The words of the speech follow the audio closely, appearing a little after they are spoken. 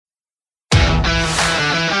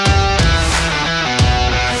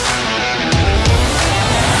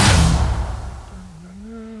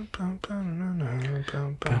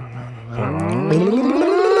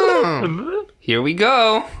Here we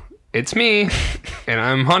go. It's me, and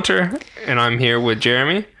I'm Hunter, and I'm here with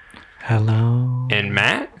Jeremy. Hello. And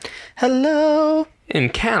Matt. Hello.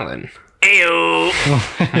 And Callan.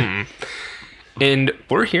 Ayo. And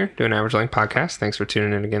we're here doing Average Length Podcast. Thanks for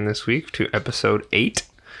tuning in again this week to episode 8.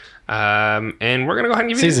 And we're going to go ahead and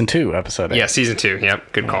give you... Season 2, episode 8. Yeah, season 2.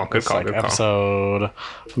 Yep. Good call. Good call. Good call. Episode...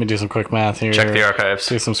 Let me do some quick math here. Check the archives.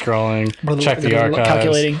 Do some scrolling. Check the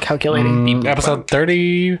archives. Calculating. Episode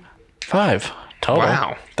 35 total.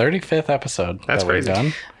 Wow. 35th episode. That's crazy. We've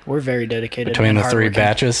done. We're very dedicated. Between the 3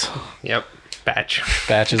 batches. Yep.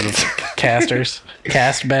 Batches of casters.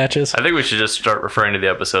 Cast batches. I think we should just start referring to the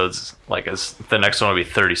episodes like as the next one will be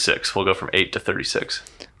 36. We'll go from 8 to 36.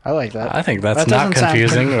 I like that. I think that's That not doesn't sound-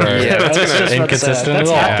 confusing or Yeah, that's gonna- inconsistent at That's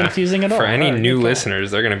all. not confusing at all. For any All right, new good call. listeners,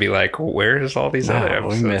 they're going to be like, where's all these other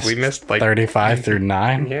episodes? We missed like 35 through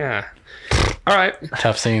 9. Yeah. All right.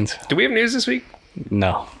 Tough scenes. Do we have news this week?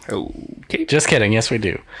 No. Okay. Just kidding. Yes, we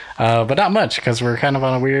do. But not much because we're kind of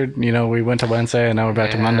on a weird, we went to Wednesday and now we're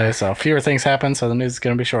back to Monday. So fewer things happen. So the news is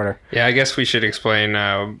going to be shorter. Yeah, I guess we should explain.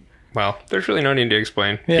 Well, there's really no need to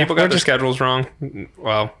explain. Yeah, People got we're their just- schedules wrong.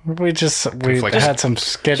 Well, We Conflict. had some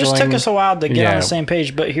scheduling. Just took us a while to get on Yeah. the same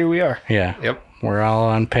page, but here we are. Yeah. yep. We're all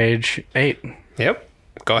on page 8. Yep.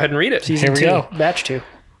 Go ahead and read it. Season Here we 2, go. batch 2.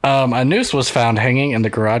 A noose was found hanging in the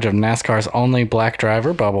garage of NASCAR's only black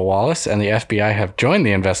driver, Bubba Wallace, and the FBI have joined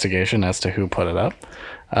the investigation as to who put it up.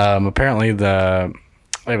 Apparently,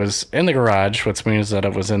 it was in the garage, which means that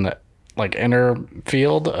it was in the inner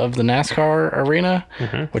field of the NASCAR arena,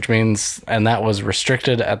 which means, and that was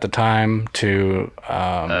restricted at the time to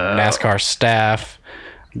NASCAR staff,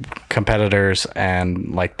 competitors,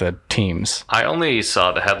 and the teams. I only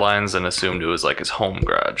saw the headlines and assumed it was like his home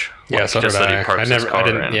garage. Yeah, so just did that I. he parks I his car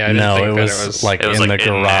didn't. in. Yeah, I didn't No, think it that was, it was It was in the in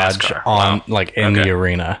garage NASCAR. on Wow. in the Okay.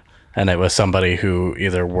 arena, and it was somebody who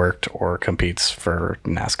either worked or competes for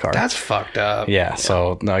NASCAR. That's fucked up. Yeah,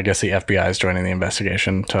 so no, I guess the FBI is joining the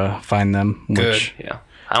investigation to find them. Which, Yeah.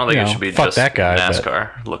 I don't think You it know, should be fuck just that guy, but-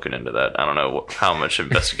 NASCAR looking into that. I don't know how much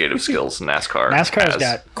investigative skills NASCAR NASCAR's has.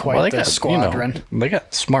 got quite well, they the got squadron. they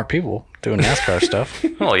got smart people doing NASCAR stuff.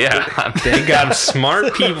 Well, yeah. They got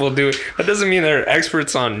smart people doing. That doesn't mean they're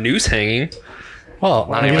experts on noose hanging. Well,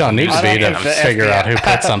 you even don't need to I be don't to think the figure out who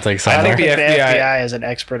put something I somewhere. don't think the the FBI FBI is an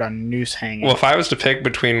expert on noose hanging. Well, if I was to pick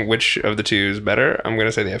between which of the two is better, I'm going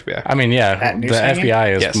to say the FBI. I mean, yeah, At the noose hanging?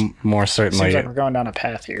 FBI is Yes. more Seems certainly like we're going down a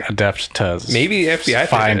path here. adept to Maybe the FBI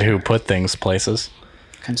find did it. who put things places.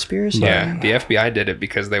 Conspiracy? Yeah, the FBI did it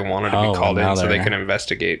because they wanted to Oh, be called now in so they they're- could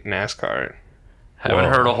investigate NASCAR.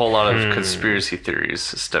 Haven't heard a whole lot of conspiracy theories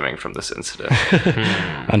stemming from this incident.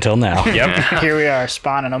 Until now. Yep. Here we are,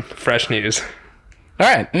 spawning them. Fresh news. All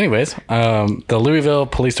right. Anyways, the Louisville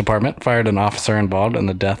Police Department fired an officer involved in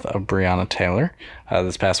the death of Breonna Taylor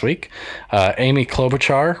this past week. Amy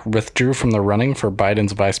Klobuchar withdrew from the running for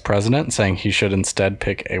Biden's vice president, saying he should instead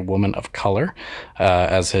pick a woman of color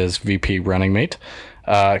as his VP running mate.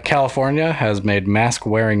 California has made mask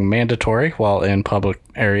wearing mandatory while in public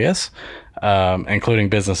areas, including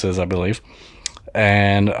businesses, I believe.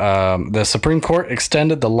 And the Supreme Court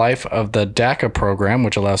extended the life of the DACA program,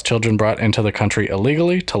 which allows children brought into the country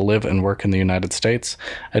illegally to live and work in the United States.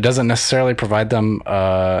 It doesn't necessarily provide them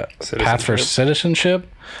a path for citizenship,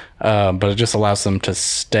 but it just allows them to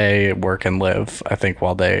stay, work, and live, I think,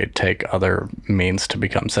 while they take other means to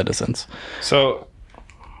become citizens. So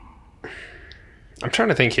I'm trying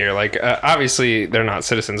to think here. Obviously they're not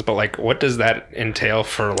citizens, but what does that entail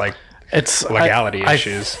for It's legality I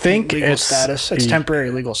issues? think Legal it's status. It's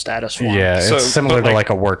temporary legal status for 'em. Yeah, So, it's similar but,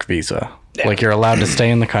 to a work visa. You're allowed to stay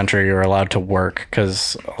in the country, you're allowed to work,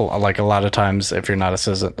 because a lot of times if you're not a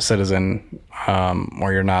citizen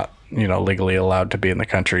or you're not legally allowed to be in the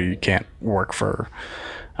country, you can't work for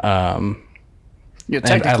Yeah, and at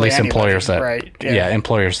technically least anybody, employers that right,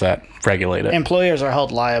 employers that regulate it. Employers are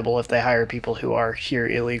held liable if they hire people who are here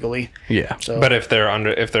illegally. Yeah. So But if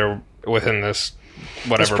they're within this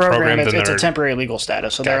whatever this program, then it's they're a temporary legal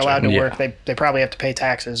status, so they're Gotcha. allowed to Yeah. work. They probably have to pay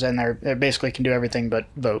taxes, and they basically can do everything but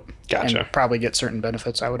vote. Gotcha. And probably get certain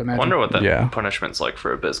benefits, I would I imagine. wonder what that Yeah. punishment's like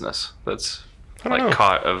for a business that's don't know.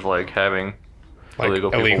 caught of having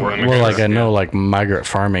illegal people illegal working. Well, immigrants. I know migrant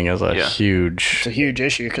farming is a Yeah. huge It's a huge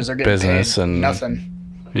issue because they're getting Business paid and- nothing.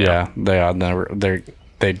 Yeah,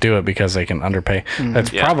 they do it because they can underpay.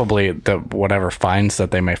 That's Yeah. probably the whatever fines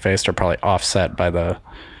that they may face are probably offset by the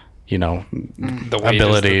the wages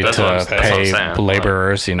ability that- That's what I'm to saying. That's what I'm pay saying.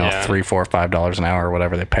 laborers, Yeah. $3, $4, $5 an hour or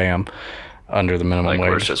whatever they pay them under the minimum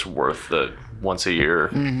where wage. it's just worth the once a year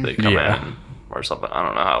they come Yeah. in or something. I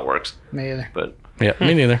don't know how it works, Me either. but Yeah,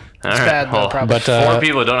 me neither. All It's bad, though, probably. But Four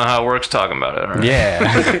people who don't know how it works talking about it. All right.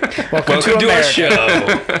 yeah. Welcome to our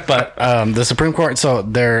show. But the Supreme Court, so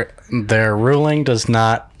their ruling does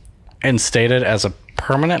not instate it as a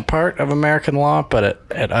permanent part of American law, but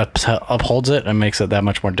it upholds it and makes it that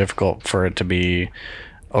much more difficult for it to be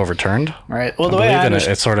overturned. Right. Well, I the way I believe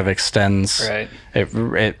understand, it sort of extends. Right.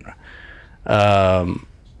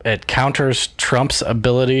 It counters Trump's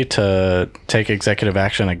ability to take executive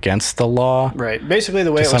action against the law. right. Basically,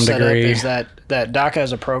 the way it some was set degree. up is that DACA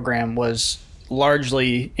as a program was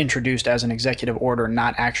largely introduced as an executive order,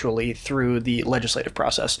 not actually through the legislative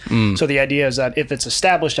process. So the idea is that if it's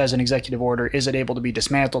established as an executive order, is it able to be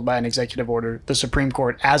dismantled by an executive order? The Supreme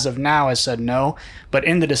Court, as of now, has said no. But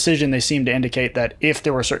in the decision, they seem to indicate that if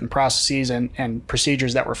there were certain processes and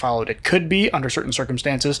procedures that were followed, it could be under certain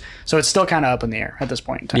circumstances. So it's still kind of up in the air at this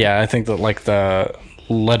point in time. Yeah, I think that like the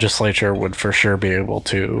legislature would for sure be able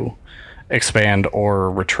to expand or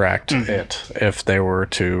retract it if they were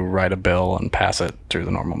to write a bill and pass it through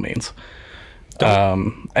the normal means.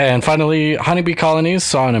 And finally, honeybee colonies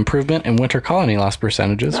saw an improvement in winter colony loss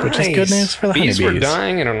percentages, which is good news for the Bees honeybees. were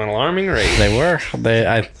dying at an alarming rate. They were.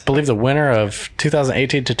 I believe the winter of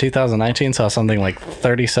 2018 to 2019 saw something like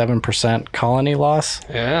 37% colony loss,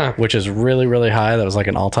 Yeah. which is really, really high. That was like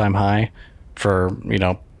an all-time high for,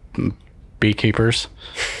 beekeepers.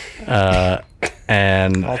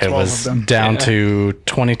 And All it 12 was of them. down to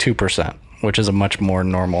 22%, which is a much more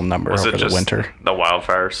normal number Was over it the just winter. the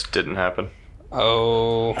wildfires didn't happen?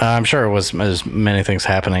 Oh. I'm sure it was as many things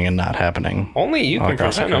happening and not happening Only you all can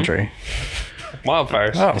across the prevent them. country.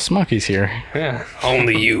 Wildfires. Oh, Smokey's here. Yeah.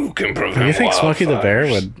 Only you can prevent Do you think Smokey the Bear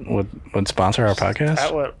wildfires. would sponsor our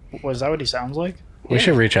podcast? Was that what he sounds like? We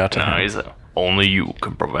should reach out to No, him. he's only you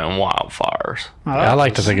can prevent wildfires. I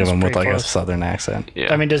like to think of him with pretty like close. a southern accent.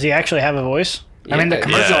 Yeah. I mean, does he actually have a voice? I mean, the Yeah.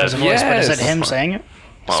 commercial has a voice, but is it Yes. him saying it?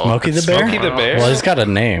 Well, Smokey the it's Bear? Smokey the Bear? Well, he's got a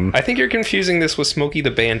name. I think you're confusing this with Smokey the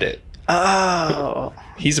Bandit. Oh.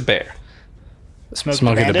 He's a bear.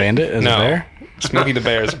 Smokey the Bandit is No. a bear? Smokey the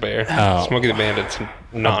Bear is a bear. Oh. Smokey the Bandit's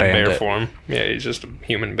non-bear bandit. form. Yeah, he's just a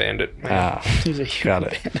human bandit. Ah, He's a got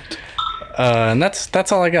it. And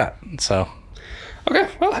that's all I got. So Okay,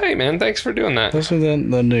 well, hey, man, thanks for doing that. those are the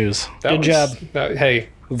news. That Good job. Hey,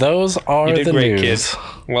 Those are you did the great, news. kid.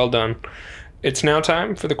 Well done. It's now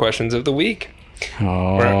time for the questions of the week.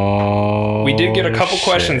 Oh, We did get a couple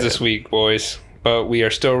questions shit. this week, boys, but we are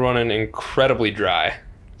still running incredibly dry.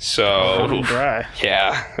 So, dry.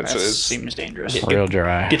 yeah, That it's seems dangerous. Yeah. Real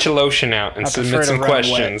dry. get your lotion out and I prefer submit to some run wet.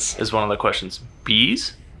 questions. Is one of the questions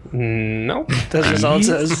bees? Nope. This result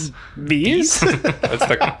says bees. That's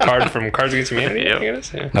the card from Cards Against Humanity, I think it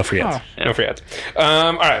is. Yeah. No forgets. No free ads.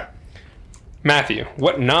 All right. Matthew,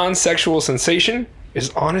 what non-sexual sensation is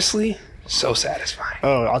honestly so satisfying?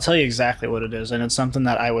 Oh, I'll tell you exactly what it is, and it's something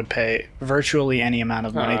that I would pay virtually any amount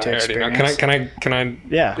of money I to already know. experience. Can I?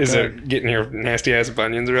 Yeah, Is go it getting your nasty ass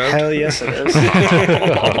bunions rubbed? Hell yes, it is.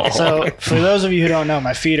 So, for those of you who don't know,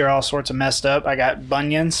 my feet are all sorts of messed up. I got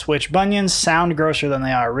bunions, which bunions sound grosser than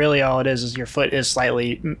they are. Really, all it is your foot is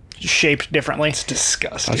slightly shaped differently. It's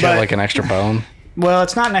disgusting. It's got But- like an extra bone. Well,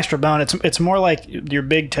 it's not an extra bone. It's more like your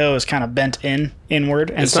big toe is kind of bent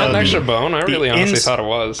inward. And It's not an extra bone. I really honestly ins- thought it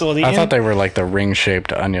was. Well, the I thought they were like the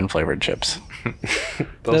ring-shaped onion-flavored chips.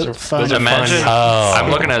 Those the are fun- those are Imagine. fun. Oh.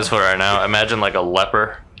 I'm looking at his foot right now. Imagine like a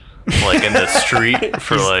leper, like in the street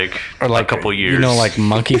for like, Or like a couple years. You know, like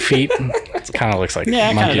monkey feet. It kind of looks like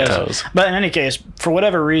Yeah, it monkey kinda toes. does. But in any case, for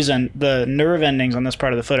whatever reason, the nerve endings on this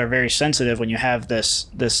part of the foot are very sensitive when you have this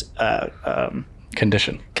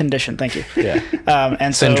Condition. condition. Thank you. Yeah.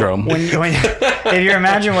 And so Syndrome. when if you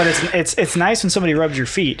imagine what it's nice when somebody rubs your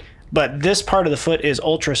feet, but this part of the foot is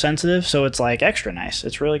ultra sensitive, so it's like extra nice.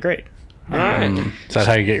 It's really great. All right. Is that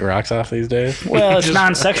how you get your rocks off these days? Well, it's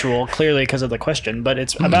non-sexual, clearly because of the question, but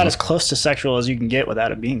it's about as close to sexual as you can get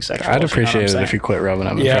without it being sexual. I'd if you know what I'm appreciate it saying. if you quit rubbing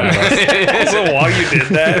them in front of us. Yeah. Also, while you did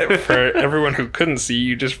that, for everyone who couldn't see,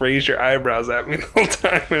 you just raised your eyebrows at me the whole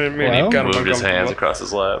time, and it made Well, me kind of moved his hands uncomfortable. across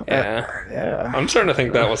his lap. Yeah. Yeah. I'm starting to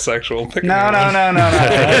think that was sexual. Pick No. another one.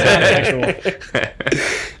 That's not sexual.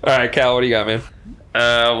 All right, Cal, what do you got, man?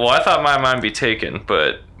 Well, I thought mine might be taken,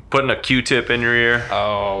 but putting a Q-tip in your ear.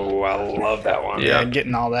 Oh, I love that one. Yeah. Yeah,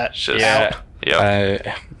 getting all that. Just, Yeah. Yep.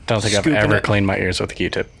 I don't think I've Scooping ever it. cleaned my ears with a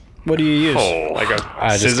Q-tip. What do you use? Oh, Like a I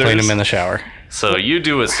just scissors. clean them in the shower. So you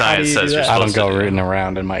do what do science you do says you're that? I supposed don't to go do. rooting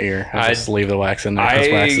around in my ear. I just leave the wax in there I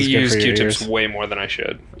because wax is good use for your Q-tips ears. way more than I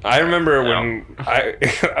should. I remember when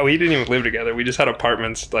we didn't even live together. We just had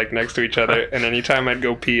apartments like next to each other, and anytime I'd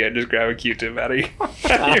go pee, I'd just grab a Q-tip out of your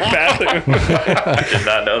bathroom. I did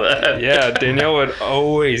not know that. Yeah, Danielle would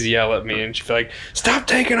always yell at me, and she'd be like, "Stop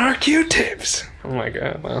taking our Q-tips!" I'm like,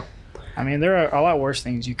 "Oh, well, I mean, there are a lot worse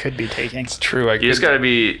things you could be taking. it's true." I You just could- gotta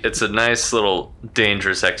be. It's a nice little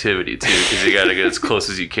dangerous activity too, because you gotta get as close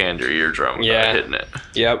as you can to your eardrum without Yeah. hitting it.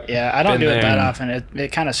 Yep. Yeah, I don't Been do it that there. often.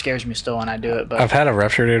 It kind of scares me still when I do it, but I've had a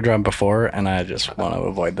ruptured eardrum before, and I just want to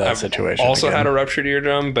avoid that situation. Also again. had a ruptured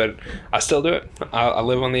eardrum, but I still do it. I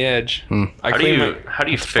live on the edge. I How do clean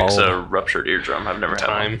you fix bold. a ruptured eardrum? I've never had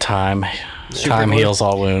Time. one. time. Super Time glue. heals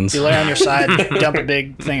all wounds. you lay on your side, dump a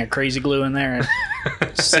big thing of crazy glue in there,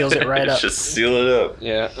 and seals it right up. Just seal it up.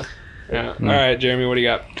 Yeah. Yeah. All right, Jeremy, what do you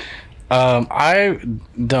got? I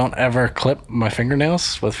don't ever clip my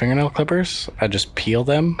fingernails with fingernail clippers. I just peel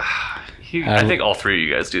them. I think all three of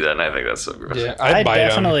you guys do that, and I think that's so gross. Yeah, I bite 'em.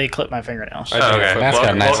 definitely clip my fingernails. I Oh, okay. Matt's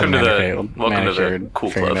got nice and welcome to manicured the cool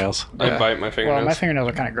club. fingernails. I bite my Well, fingernails. my fingernails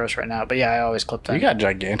are kind of gross right now, but yeah, I always clip them. You got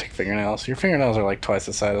gigantic fingernails. Your fingernails are like twice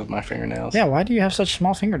the size of my fingernails. Yeah, why do you have such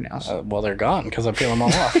small fingernails? Well, they're gone because I peel them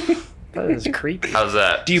all off. That is creepy. How's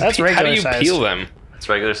that? do you That's how do regular you size. peel them? It's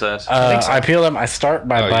regular size. think so. I peel them. I start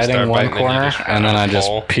by Oh, you biting start one biting, then you corner, just and then I just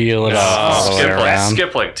pull. peel it all the way around.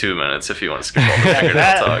 Skip like 2 minutes if you want to skip all the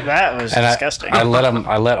fingernail talk. That was And disgusting. I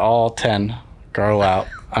let all 10 grow out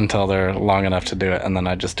until they're long enough to do it, and then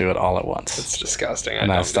I just do it all at once. It's disgusting. And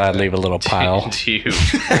don't do I that. leave a little pile, Do you?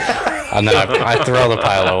 and then I throw the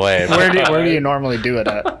pile away. where do you normally do it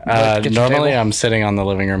at? Kitchen Normally, table? I'm sitting on the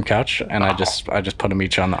living room couch, and I just put them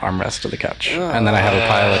each on the armrest of the couch, and then I have a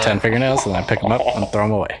pile of 10 fingernails, and I pick them up and throw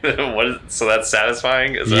them away. What is, so that's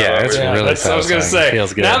satisfying? Is that Yeah, what it's we're- really That's what I was gonna satisfying. say. It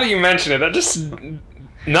feels good. Now that you mention it, that just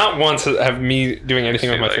not once have me doing anything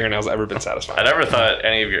with my Like- fingernails ever been satisfying. I never thought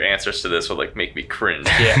any of your answers to this would like make me cringe.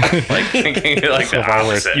 Yeah. Like thinking like the far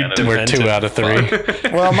we're- opposite. and We're 2 out of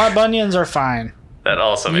 3. Well, my bunions are fine. that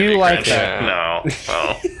also made You me like cringe. that. No.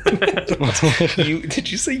 Oh.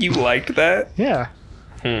 Did you say you liked that? Yeah.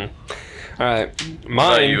 All right, What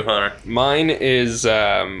mine. about you, Hunter? Mine is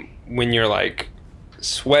when you're like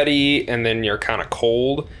sweaty and then you're kind of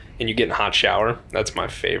cold and you get in a hot shower. That's my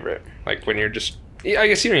favorite. Like when you're just, I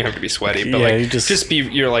guess you don't even have to be sweaty, but Yeah, like you just-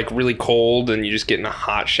 you're like really cold and you just get in a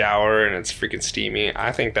hot shower and it's freaking steamy.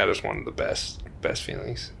 I think that is one of the best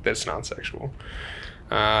feelings. That's non-sexual.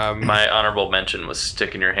 My honorable mention was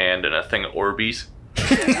sticking your hand in a thing of Orbeez.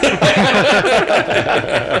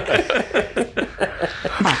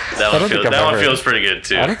 That one feels pretty good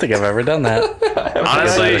too. I don't think I've ever done that.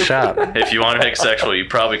 Honestly, Give it a shot. if you want to make sexual, you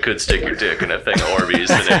probably could stick your dick in a thing of Orbeez,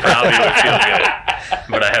 and it probably would feel good.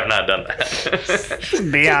 But I have not done that.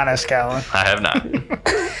 Be honest, Calvin. I have not.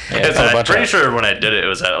 it's a I'm bunch pretty of- sure when I did it, it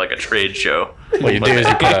was at like a trade show. What you do is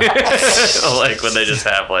you put a Like when they just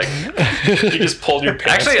have like. You just pulled your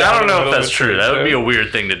pants Actually, down I don't in the know if middle of that's the true. trade That would be show. a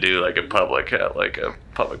weird thing to do, like in public, at like a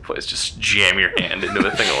public place. Just jam your hand into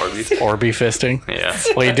a thing of Orbeez. Orby fisting. Yeah.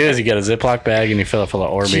 What you do is you get a Ziploc bag and you fill it full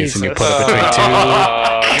of Orbeez and you put it Jesus.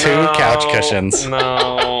 between two No, couch cushions.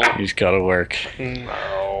 No. You just go to work.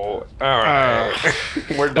 No. All right.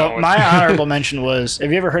 We're done. Well, with my honorable mention was: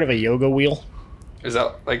 have you ever heard of a yoga wheel? Is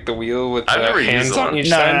that like the wheel with I've the never used hands on one. each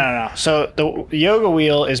No, side? no. So the yoga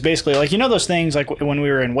wheel is basically like, you know those things like when we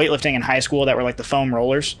were in weightlifting in high school that were like the foam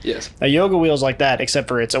rollers? Yes. A yoga wheel is like that, except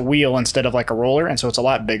for it's a wheel instead of like a roller, and so it's a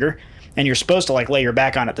lot bigger. And you're supposed to like lay your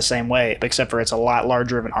back on it the same way, except for it's a lot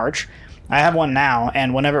larger of an arch. I have one now,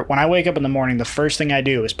 and when I wake up in the morning, the first thing I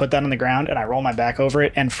do is put that on the ground and I roll my back over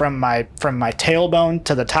it, and from my tailbone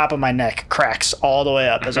to the top of my neck cracks all the way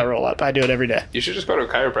up as I roll up. I do it every day. You should just go to a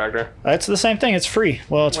chiropractor. It's the same thing. It's free.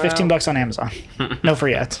 Well, it's $15 on Amazon. No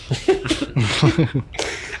free ads.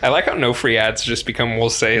 I like how no free ads just become, we'll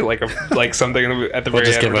say, like something at the We'll very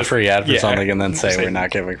just end. give We're a free ad for yeah. something and then say Say- we're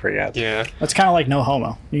not giving free ads. Yeah. It's kind of like no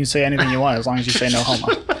homo. You can say anything you want as long as you say no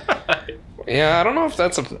homo. Yeah, I don't know if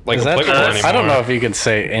that's like Is that- applicable anymore. I don't know if you can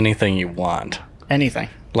say anything you want. Anything.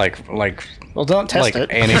 Like Well, don't test it.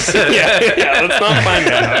 yeah, let's not find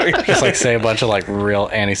out. just like say a bunch of like real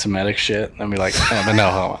anti-Semitic shit and be like, oh, but no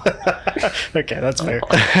homo. Okay, that's fair.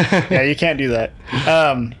 Yeah, you can't do that.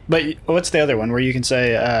 But what's the other one where you can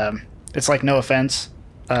say it's like no offense?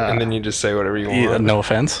 And then you just say whatever you want. Yeah, no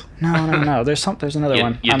offense. No. There's another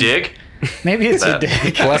one. You dig? Maybe it's a That-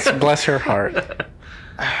 dick. Bless her heart.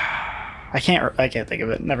 I can't think of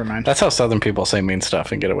it. Never mind. That's how Southern people say mean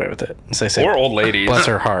stuff and get away with it. They say, Or old ladies. bless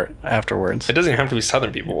her heart, afterwards. It doesn't even have to be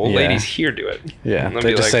Southern people. Old Yeah. ladies here do it. Yeah, And they'll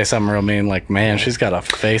they be just like, say something real mean, like, man, she's got a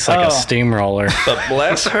face like Oh. a steamroller. But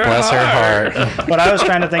bless her Bless her heart. What I was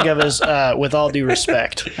trying to think of is with all due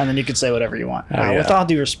respect, and then you could say whatever you want. Oh, yeah. With all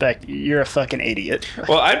due respect, you're a fucking idiot.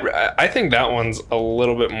 Well, I think that one's a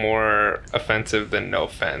little bit more offensive than no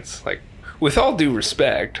offense. Like, with all due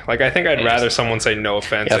respect, like, I think I'd rather someone say no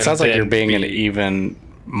offense. Yeah, it sounds like than you're being an be- even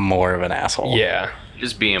more of an asshole. Yeah,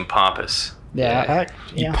 Just being pompous. Yeah,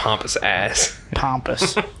 you pompous ass.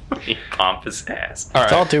 pompous. You pompous ass. All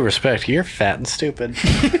With all right, due respect, you're fat and stupid.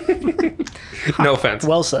 no offense.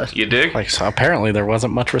 Well said. You dig? Like, so apparently there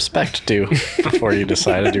wasn't much respect due before you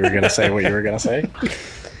decided you were going to say what you were going to say.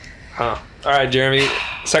 Huh. All right, Jeremy.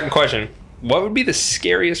 Second question: what would be the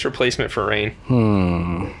scariest replacement for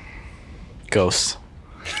rain? Ghosts.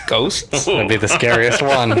 Ghosts. That'd be the scariest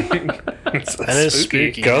one. That is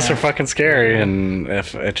spooky. Ghosts yeah. are fucking scary, and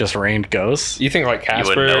if it just rained ghosts, You think like Casper?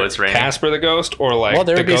 wouldn't know it's raining. Casper the ghost, or like well,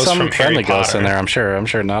 there the would be ghost some from friendly Harry ghosts in Potter? there. I'm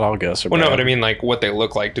sure not all ghosts are Well, no, bad. but I mean like what they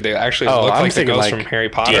look like. Do they actually Oh, look I'm like the thinking ghosts like- from Harry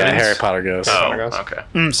Potter? Yeah, Harry Potter ghosts. Oh, Ghost.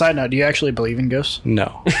 okay. Side note: do you actually believe in ghosts?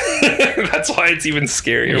 No, That's why it's even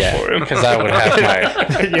scarier yeah, for him. because I would have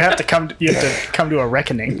my You have to come to a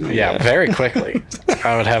reckoning. yeah very quickly.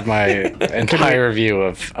 I would have my entire view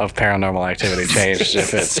of paranormal activity changed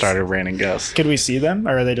if it started raining ghosts. Could we see them,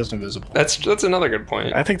 or are they just invisible? That's another good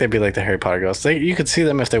point. I think they'd be like the Harry Potter ghosts. You could see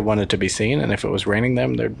them if they wanted to be seen, and if it was raining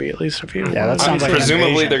them, there'd be at least a few. Yeah, that sounds like an Presumably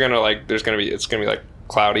invasion. they're gonna like. It's gonna be like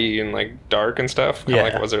cloudy and like dark and stuff. Kinda Yeah.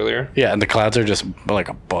 like it was earlier. Yeah, and the clouds are just like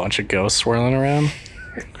a bunch of ghosts swirling around.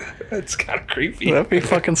 It's kind of creepy. That'd be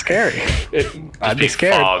fucking scary. I'd be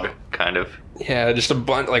scared. Fog, kind of. Yeah, just a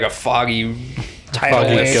bunch like a foggy. Tidal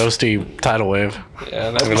Foggy, wave. ghosty tidal wave.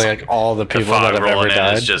 Yeah, that'd be Really, like all the The people that fog have ever rolling in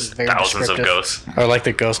died. is just Very thousands of descriptive. ghosts. Or like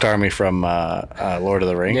the ghost army from Lord of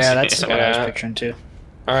the Rings. Yeah, that's what I was Yeah. picturing too.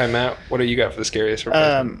 All right, Matt. What do you got for the scariest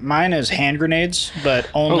replacement? Mine is hand grenades, but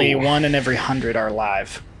only Oh. 1 in every 100 are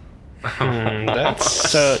live. That's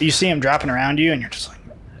So you see them dropping around you, and you're just like,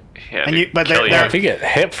 Yeah, And they you- but kill they're- If you get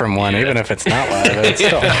hit from one, even if it's not live, it's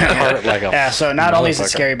still hurt like a. yeah. So not only is it motherfucker.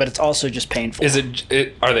 scary, but it's also just painful. Is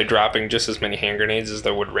it? Are they dropping just as many hand grenades as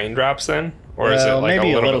there would raindrops then, or is it Well, like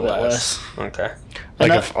maybe a little bit less? Okay.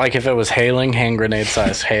 Like if it was hailing hand grenade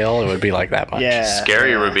sized hail, it would be like that much. Yeah.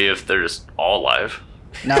 Scarier would be if they're just all live.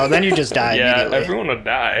 No, then you just die Yeah, immediately. everyone would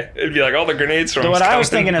die. It'd be like all the grenades from. So what I was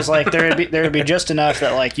thinking is like there would be just enough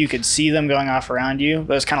that like you could see them going off around you,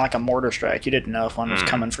 but it's kind of like a mortar strike. You didn't know if one was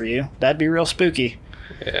coming for you. That'd be real spooky.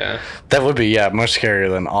 Yeah. That would be much scarier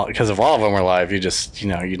than all, because if all of them were live, you just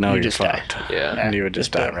you're just die. fucked. Yeah. And you would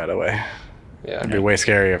just die right away. Yeah. It'd be way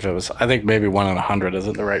scarier if it was. I think maybe 1 in 100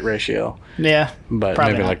 isn't the right ratio, Yeah, but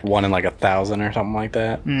Probably maybe not. like 1 in like 1,000 or something like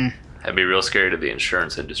that. That'd be real scary to the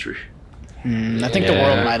insurance industry. I think the Yeah.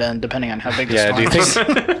 world might end depending on how big the Yeah. storm Do you is.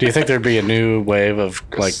 think? Do you think there'd be a new wave of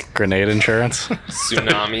like grenade insurance?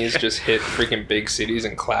 Tsunamis just hit freaking big cities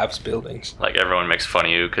and collapse buildings. Like everyone makes fun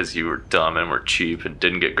of you because you were dumb and were cheap and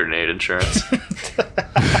didn't get grenade insurance.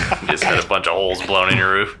 Just had a bunch of holes blown in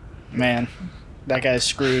your roof. Man, that guy's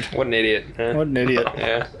screwed. What an idiot. Huh? What an idiot.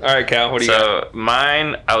 Yeah. All right, Cal. What do you got? So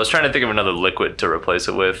mine, I was trying to think of another liquid to replace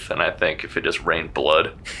it with, and I think if it just rained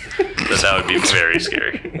blood, that would be very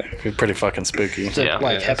scary. It'd be pretty fucking spooky. Is it Yeah.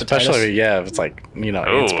 like Yeah, hepatitis? Especially if it's like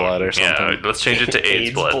AIDS blood or something. Yeah, let's change it to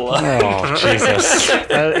AIDS, blood. Oh Jesus!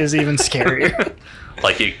 That is even scarier.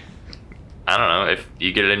 Like I don't know, if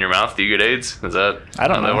you get it in your mouth, do you get AIDS? Is that I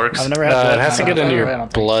don't how know. that works? I've never had blood It has to in my get into mouth. I your don't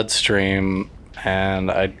think- bloodstream,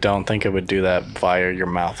 and I don't think it would do that via your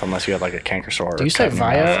mouth unless you had like a canker sore. Do you say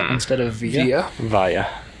via instead of via? Via?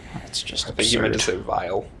 It's just I think you meant to absurd. say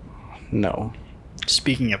vile. No.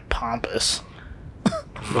 Speaking of pompous.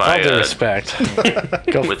 With all due respect,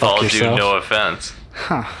 go with fuck all yourself. due no offense.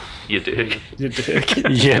 Huh. You dig? You dig?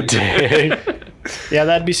 You dig? Yeah,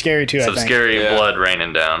 that'd be scary too, Some I think. scary Yeah. blood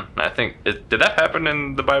raining down. I think, did that happen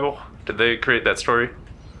in the Bible? Did they create that story?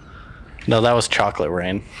 No, that was chocolate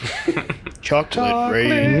rain. Chocolate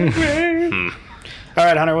rain. All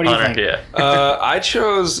right, Hunter, what do you Hunter, think? yeah. I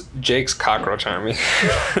chose Jake's cockroach army.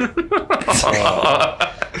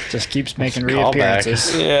 Just keeps making Callback.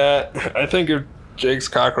 reappearances. Yeah, I think if Jake's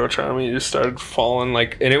cockroach army just started falling,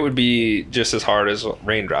 and it would be just as hard as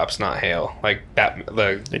raindrops, not hail. Like that,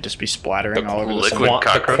 They'd just be splattering all over the liquid sun. the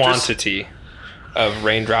cockroaches? quantity of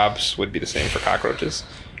raindrops would be the same for cockroaches.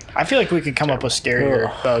 I feel like we could come up with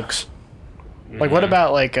scarier bugs. Like, what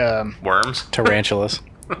about, like, Worms? Tarantulas,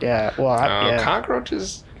 yeah, well, yeah.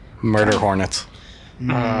 Cockroaches. murder hornets,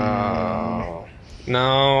 No,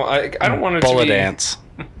 I don't want it bullet to be. ants.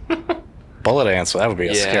 Bullet ants, that would be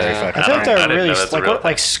a Yeah. scary I fucking feel like thing. I they're didn't really know that's a real like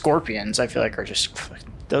thing. scorpions. I feel like are just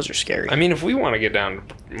those are scary. I mean, if we want to get down,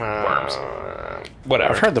 Worms.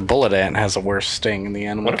 whatever. I've heard the bullet ant has the worst sting in the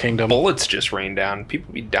animal What if kingdom. bullets just rain down?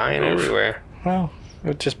 People be dying everywhere. Well, it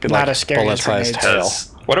would just be Not like as scary as bullet-sized grenades. hail.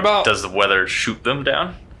 Does, What about? does the weather shoot them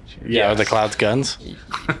down? Yeah, Yes. are the clouds guns?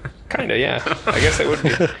 Kinda, yeah. I guess it would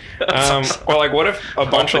be. Or like, what if a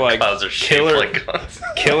bunch of All the like clouds are shaped killer like guns.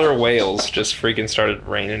 killer whales just freaking started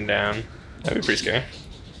raining down? That'd be pretty scary.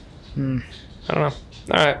 I don't know.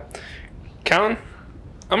 All right, Callan,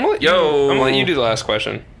 I'm gonna let you do the last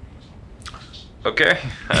question. Okay.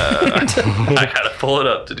 I gotta pull it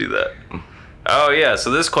up to do that. Oh yeah.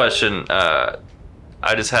 So this question, I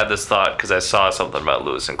just had this thought because I saw something about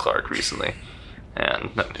Lewis and Clark recently, and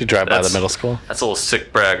You drive by the that's- middle school? That's a little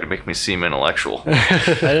sick brag to make me seem intellectual.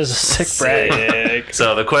 That is a sick brag.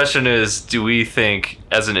 So the question is, do we think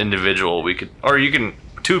as an individual we could, or you can,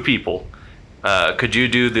 two people, could you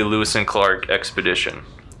do the Lewis and Clark expedition?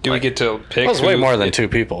 Do we get to pick? That was way who- more than two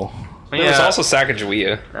people. There was also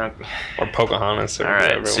Sacagawea Uh, or Pocahontas. Or all right,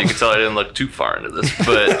 whatever. so you can tell I didn't look too far into this,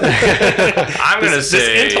 but I'm gonna this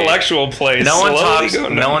say intellectual place. no one slowly talks.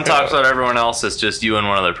 going No one downhill. talks about everyone else. It's just you and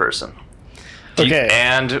one other person. Okay.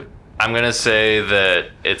 And I'm gonna say that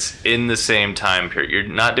it's in the same time period. You're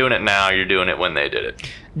not doing it now. You're doing it when they did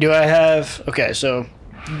it. Do I have okay? So,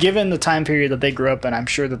 given the time period that they grew up in, I'm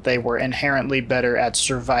sure that they were inherently better at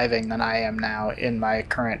surviving than I am now in my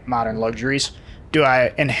current modern luxuries. Do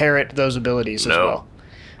I inherit those abilities as No. well?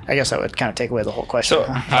 I guess that would kind of take away the whole question. So,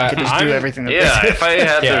 huh? I could just do I'm- everything that Yeah, they if I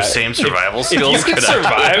had Yeah, those same survival skills, you could could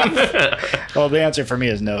survive. I? Well, the answer for me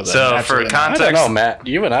is no. Then. So for Absolutely not. I don't context, know, Matt.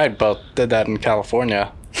 You and I both did that in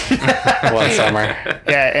California one summer.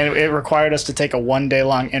 Yeah, and it required us to take a 1 day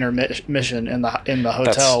long intermission in the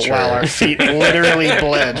hotel true. while our feet literally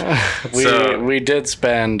bled. We did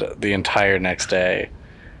spend the entire next day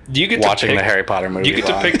Do you get watching to pick, the Harry Potter movie. You get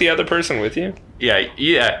to pick the other person with you.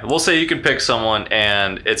 yeah. We'll say you can pick someone,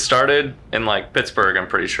 and it started in like Pittsburgh, I'm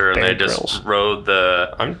pretty sure, and Bear they just Grylls. rode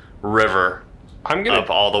the river I'm gonna. up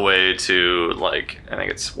all the way to like I think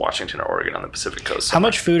it's Washington or Oregon on the Pacific coast. How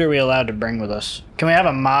much food are we allowed to bring with us? Can we have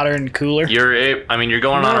a modern cooler? You're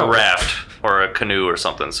going on No. a raft or a canoe or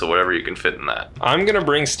something, so whatever you can fit in that. I'm gonna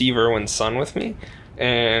bring Steve Irwin's son with me,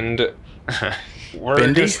 and we're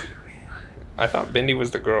Bindi? just. I thought Bindi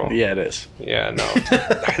was the girl. Yeah, it is. Yeah, no,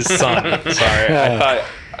 his son. Sorry,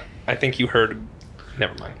 I think you heard.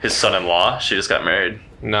 Never mind. His son-in-law, she just got married.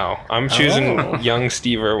 No, I'm choosing Oh. young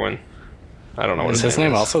Steve Irwin. I don't know what Is his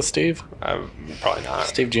name also Steve? Probably not.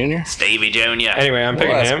 Steve Jr.? Stevie Jr. Anyway, I'm picking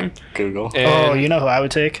Well, that's him. Google. And Oh, you know who I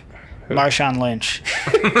would take? Marshawn Lynch.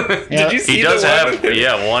 Did you see He does the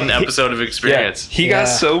have one? one episode of Yeah, experience. he Yeah. got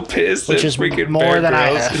so pissed Which that is freaking more Bear than I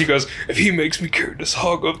Grylls- have. He goes, if he makes me carry this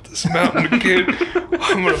hog up this mountain again,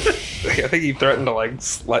 I'm gonna. I think he threatened to like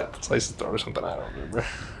slice his throat or something. I don't remember.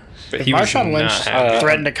 But If he was Marshawn Lynch not happy.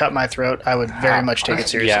 threatened to cut my throat, I would very much take it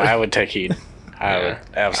seriously. Yeah, I would take heed. I would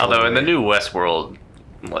absolutely. Although in the new Westworld,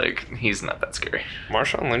 like he's not that scary.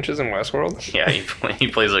 Marshawn Lynch is in Westworld. Yeah, he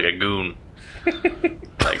plays like a goon.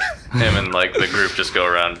 Like him and like the group just go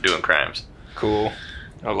around doing crimes. Cool.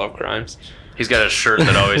 I love crimes. He's got a shirt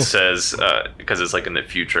that always says because it's like in the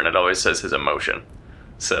future and it always says his emotion.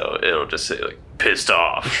 So it'll just say like pissed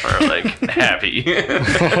off or like happy,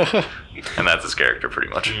 and that's his character pretty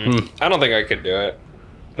much. I don't think I could do it.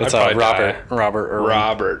 It's I'd probably Robert Irwin,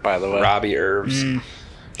 Robert, by the way. Robbie Irvs.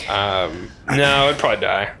 No, I'd probably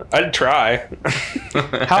die. I'd try.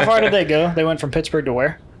 How far did they go? They went from Pittsburgh to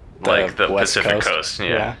where? Like the West Pacific Coast.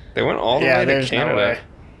 Yeah. They went all the Yeah, way to there's Canada. no way.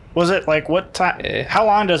 Was it like what time? Eh. How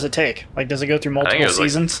long does it take? Like, does it go through I think multiple it was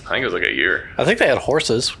seasons? like I think it was like a year. I think they had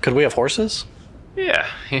horses. Could we have horses? Yeah,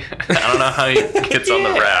 I don't know how he gets on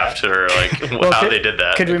the raft or like how they did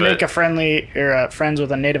that. Could we but make a friendly or friends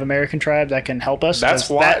with a Native American tribe that can help us? That's 'Cause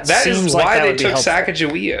why. That is seems like why that they would be took helpful.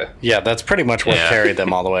 Sacagawea. Yeah, that's pretty much what Yeah. carried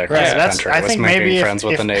them all the way across Right, the that's- country. I was think making maybe if- friends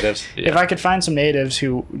with if- the natives. If I could find some natives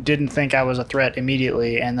who didn't think I was a threat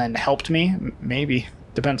immediately and then helped me, maybe.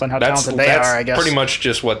 Depends on how That's talented they are, I guess. pretty much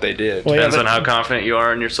just what they did. Well, yeah, Depends but- on how confident you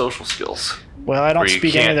are in your social skills. Well, I don't Where you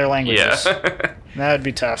speak any of can't- their languages. Yeah. That would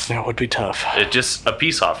be tough. That would be tough. It's just a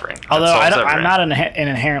peace offering. That Although solves I'm everything. not an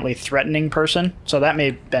inherently threatening person, so that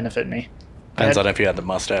may benefit me. Depends on if you had the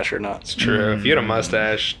mustache or not. It's true. If you had a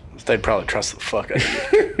mustache, They'd probably trust the fuck out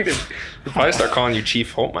of you. they'd probably start calling you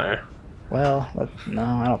Chief Holtmeyer. Well, no,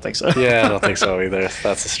 I don't think so. Yeah, I don't think so either.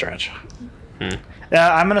 That's a stretch.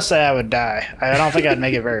 Yeah, I'm gonna say I would die. I don't think I'd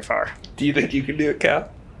make it very far. Do you think you could do it, Cal?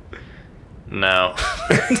 No.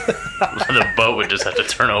 The boat would just have to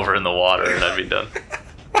turn over in the water and I'd be done.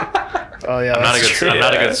 Oh yeah, I'm that's true.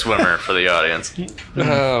 not a good swimmer for the audience.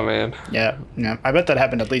 Oh man. Yeah. I bet that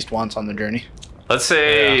happened at least once on the journey. Let's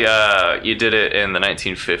say you did it in the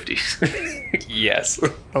 1950s. Yes.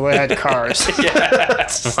 Oh, we had cars.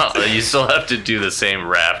 Yes. Well, you still have to do the same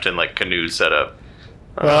raft and like canoe setup.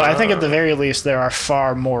 Well, I think at the very least there are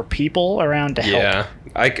far more people around to help. Yeah.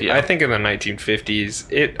 I think in the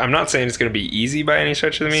 1950s, I'm not saying it's going to be easy by any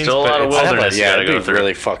stretch of the means, Still a lot but of it's- wilderness you gotta it'd go be through.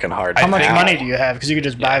 really fucking hard. How much think- money do you have? Because you could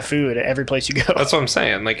just buy food at every place you go. that's what I'm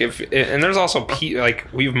saying. Like and there's also like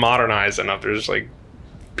we've modernized enough. There's like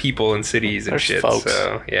people in cities and There's shit. folks.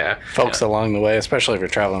 So yeah. Folks along the way, especially if you're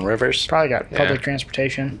traveling rivers, Probably got Yeah. public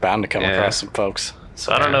transportation. bound to come Yeah. across some folks.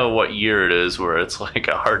 So I don't know what year it is where it's like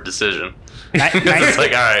a hard decision. It's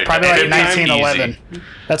like, all right, probably like good time, 1911.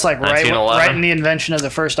 That's like right 1911? in the invention of the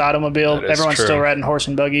first automobile. That is Everyone's true. still riding horse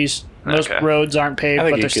and buggies. Most Okay. roads aren't paved, I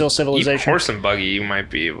think but you there's still could- civilization. Horse and buggy, you might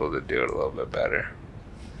be able to do it a little bit better.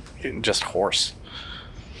 Just horse.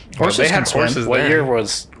 Horses they can had swim. horses What then. year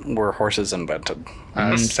were horses invented?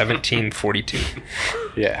 1742.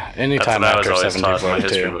 Yeah, That's anytime what I was after always taught in my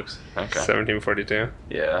history 1742. books. Okay. 1742.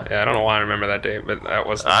 Yeah. Yeah, I don't know why I remember that date, but that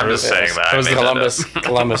was. I'm just saying that. It was I the made that Columbus up.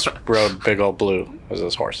 Columbus rode Big Old Blue as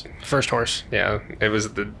his horse. First horse. Yeah, it was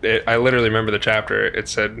I literally remember the chapter. It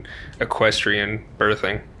said equestrian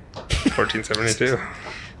birthing, 1472.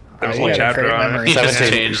 There was you one got a chapter great on memory. it.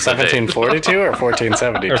 1742 or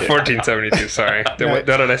 1472? Or 1472. Sorry. What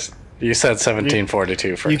did I? You said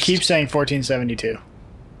 1742 first. You keep saying 1472.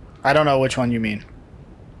 I don't know which one you mean.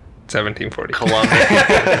 1742.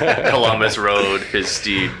 Columbus rode his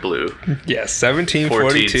steed blue. Yes,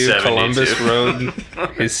 1742. 1472. Columbus rode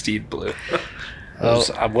his steed blue.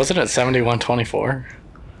 Wasn't it 7124?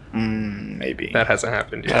 Maybe. That hasn't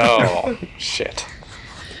happened yet. Oh, shit.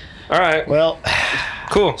 All right. Well,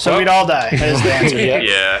 Cool. so we'd all die. That is the answer. Yep.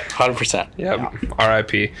 Yeah. 100%. Yep.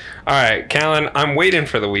 R.I.P. All right, Callan. I'm waiting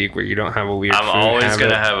for the week where you don't have a weird. I'm food always habit.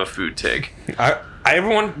 going to have a food take. I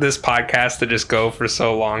want this podcast to just go for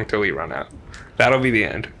so long till we run out. That'll be the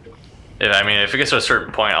end. If it gets to a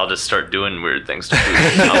certain point, I'll just start doing weird things to food.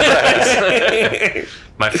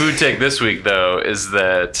 My food take this week, though, is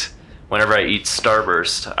that whenever I eat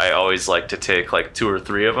Starburst, I always like to take like 2 or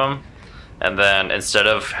 3 of them. And then instead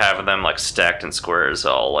of having them like stacked in squares,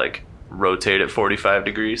 I'll like rotate at 45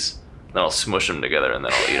 degrees. Then I'll smush them together and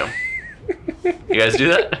then I'll eat them. You guys do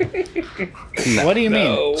that? What do you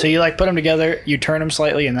No. mean? So you like put them together, you turn them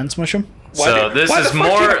slightly, and then smush them? So this why is the fuck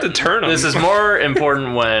do you more. have to turn 'em? This is more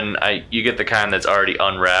important when you get the kind that's already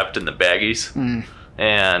unwrapped in the baggies,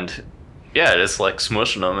 and yeah, just like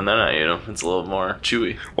smushing them and then I eat them. It's a little more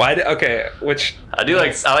chewy. Okay, which I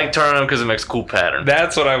like turning them because it makes a cool pattern.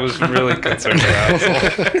 that's what I was really concerned about.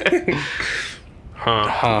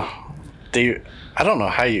 Huh. I don't know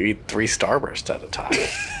how you eat 3 Starburst at a time.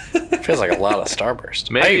 Feels like a lot of Starburst.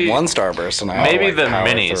 I Maybe- ate 1 Starburst and I Maybe like the power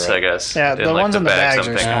minis, through I it. guess. Yeah, the ones in the bags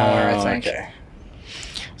I'm are thinking. smaller, I think. Okay.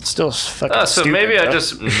 It's still fucking So stupid, maybe I though.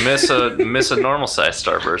 just miss a normal size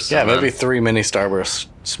Starburst. Yeah, and then- maybe 3 mini Starbursts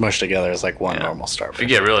smushed together is like 1 normal If Starburst. you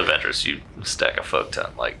get real adventurous, you stack a fuck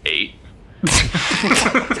ton, like 8.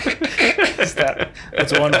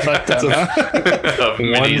 That's one fucked up. Huh? of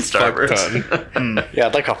mini One fuck Starburst. ton. Yeah,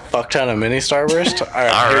 I'd like a fuck ton of mini Starburst. All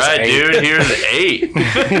right, All right, here's 8. dude.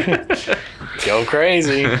 Here's 8. Go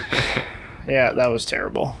crazy. Yeah, that was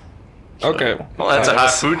terrible. Okay. Well, that's a It hot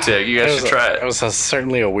was- food take. You guys should try It it. was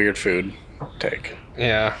certainly a weird food take.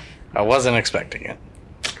 Yeah. I wasn't expecting it.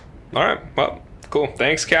 All right. Well, cool.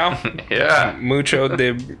 Thanks, Cal. Yeah. Mucho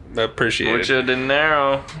de appreciate it. Mucho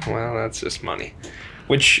dinero. Well, that's just money,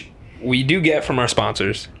 which we do get from our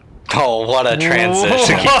sponsors. Oh, what a To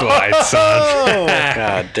transition. keep the lights on.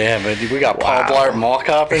 God damn it. We got Paul Blart Mall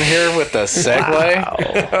Cop in here with the segue.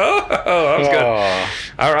 Oh, that was good. Oh.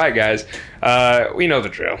 All right, guys. We know the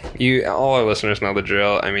drill. All our listeners know the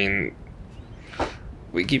drill. I mean,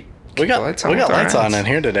 we keep We got lights lights on in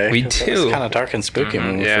here today. We It's do. kind of dark and spooky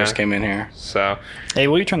when we yeah. first came in here. So, Hey,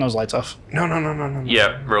 will you turn those lights off? no.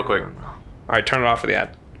 Yeah, real quick. All right, turn it off for the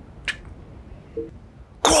ad.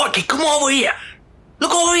 Crikey, come over here.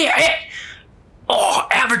 Look over here. Hey. Oh,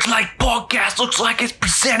 Average Light Podcast looks like it's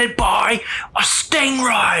presented by a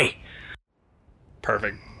Stingray.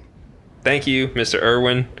 Perfect. Thank you, Mr.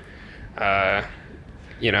 Irwin.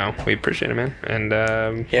 We appreciate it, man.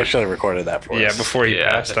 And He actually recorded that for us. yeah, before he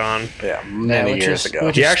Yeah. passed on, Yeah, many which years is, ago.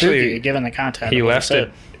 Which He is actually- spooky, given the content. he of what left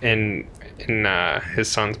said. it in his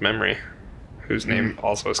son's memory, whose name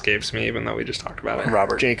also escapes me, even though we just talked about it.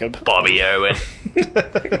 Robert Jacob. Bobby Owen.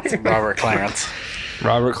 Robert Clarence.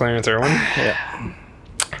 Robert Clarence Irwin. Yeah.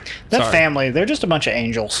 That Sorry. family, they're just a bunch of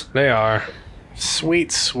angels. They are.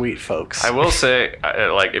 Sweet, sweet folks. I will say,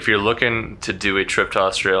 like, if you're looking to do a trip to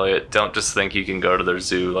Australia, don't just think you can go to their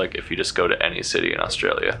zoo. Like, if you just go to any city in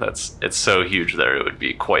Australia, it's so huge there. It would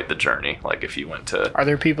be quite the journey. Like, if you went to, Are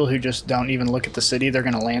there people who just don't even look at the city they're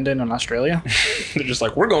going to land in Australia? They're just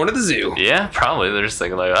like, we're going to the zoo. yeah, probably they're just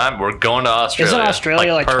thinking like, we're going to Australia. Isn't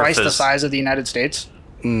Australia like Perth twice the is- size of the United States?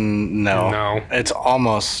 No. No. It's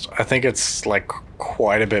almost, I think it's like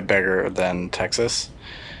quite a bit bigger than Texas.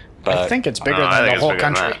 But I think it's bigger I than think the it's whole bigger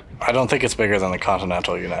than country. I don't think it's bigger than the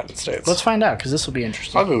continental United States. Let's find out, because this will be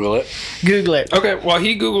interesting. I'll Google it. Google it. Okay, while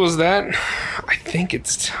he Googles that, I think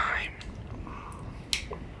it's time.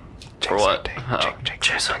 For what? Oh.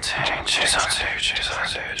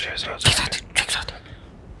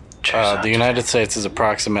 The United States is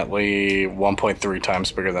approximately 1.3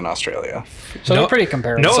 times bigger than Australia. So they're pretty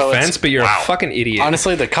comparable. No So it's- offense, but you're a fucking idiot.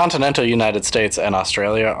 Honestly, the continental United States and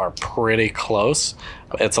Australia are pretty close.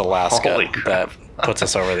 It's Alaska Holy crap. that puts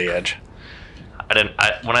us over the edge.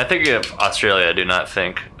 When I think of Australia, I do not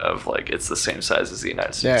think of like it's the same size as the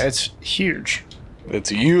United Yeah, States. it's huge. It's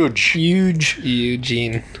huge. Huge.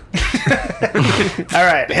 Eugene. All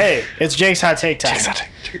right. Hey, it's Jake's Hot Take time.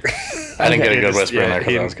 I didn't get a Okay. good whisper in there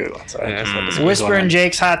because Yeah, I was Googling. So I Yeah, just so had to it's squeeze Whisper one and in.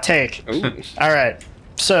 Jake's Hot Take. Ooh. All right.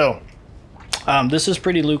 So, this is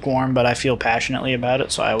pretty lukewarm, but I feel passionately about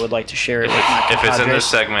it, so I would like to share it with my If it's in compadres. this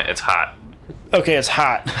segment, it's hot. Okay, it's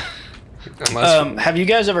hot. Unless Have you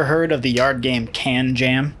guys ever heard of the yard game Can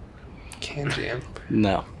Jam? Can Jam.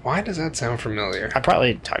 No. Why does that sound familiar? I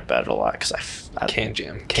probably talked about it a lot because I Can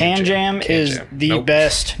Jam. Can Jam is Jam. the Nope.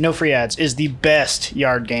 best. No free ads. Is the best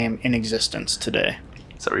yard game in existence today.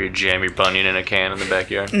 Is that where you jam your bunion in a can in the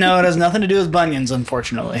backyard? No, it has nothing to do with bunions.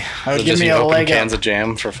 Unfortunately, I would So give just me you a open leg cans up. of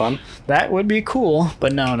jam for fun? That would be cool,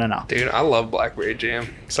 but no. Dude, I love blackberry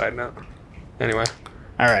jam. Side note. Anyway.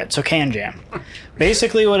 All right, so Can Jam.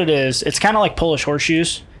 Basically, what it is, it's kind of like Polish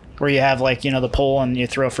horseshoes, where you have like the pole and you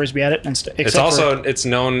throw a frisbee at it. It's also it's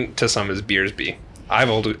known to some as Beersby.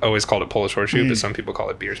 I've always called it Polish horseshoe, but some people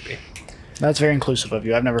call it Beersby. that's very inclusive of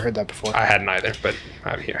you. I've never heard that before. I hadn't either, but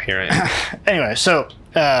here I am. Anyway, so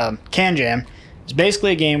Can Jam is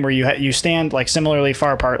basically a game where you stand like similarly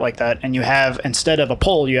far apart like that, and you have, instead of a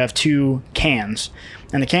pole, you have two cans.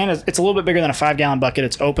 And the can it's a little bit bigger than a 5-gallon bucket.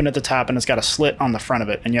 It's open at the top and it's got a slit on the front of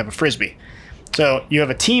it, and you have a frisbee. So you have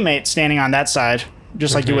a teammate standing on that side,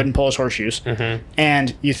 just like you would in Polish horseshoes,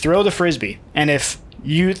 and you throw the frisbee. And if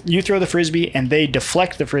you throw the frisbee and they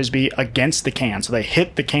deflect the frisbee against the can, so they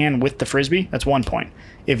hit the can with the frisbee, that's 1 point.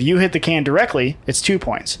 If you hit the can directly, it's 2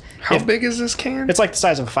 points. How big is this can? It's like the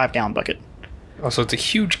size of a 5-gallon bucket. Oh, so it's a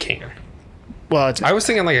huge can. Well, it's I was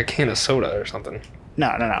thinking like a can of soda or something.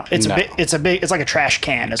 no. It's No. it's like a trash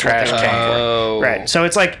can. Is Trash what they're can. looking for. Oh. Right. So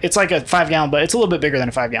it's like a 5-gallon, but it's a little bit bigger than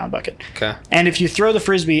a 5-gallon bucket. Okay. And if you throw the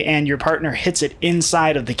frisbee and your partner hits it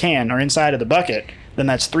inside of the can or inside of the bucket, then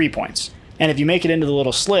that's 3 points. And if you make it into the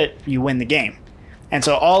little slit, you win the game. And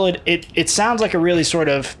so it sounds like a really sort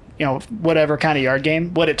of whatever kind of yard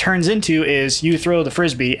game. What it turns into is you throw the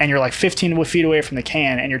frisbee and you're like 15 feet away from the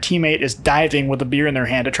can, and your teammate is diving with a beer in their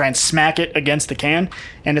hand to try and smack it against the can.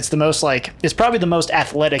 And it's it's probably the most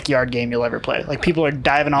athletic yard game you'll ever play. Like, people are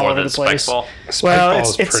diving all More over than the place. Spike ball. Well, Spikeball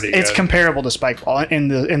is it's pretty it's good. comparable to spike ball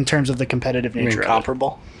in terms of the competitive You mean nature. Of it.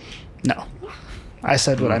 comparable? No, I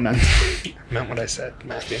said what I meant. Meant what I said,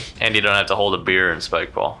 Matthew. And you don't have to hold a beer in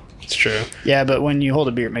spike ball. It's true. Yeah, but when you hold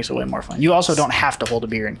a beer, it makes it way more fun. You also don't have to hold a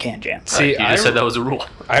beer in Can Jam. See, You just said that was a rule.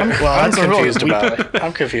 Well, I'm that's the rule. confused We about play.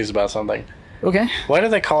 I'm confused about something. Okay, Why do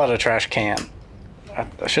they call it a trash can?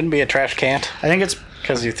 It shouldn't be a trash can't I think it's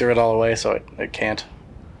because you threw it all away, so it can't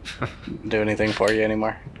do anything for you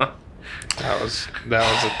anymore. That was a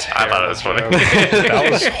terrible I thought it was funny. joke.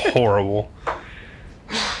 That was horrible.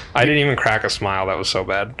 I didn't even crack a smile. That was so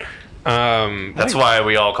bad. That's why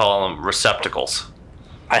we all call them receptacles.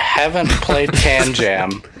 I haven't played Can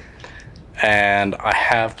Jam, and I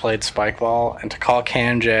have played Spikeball, and to call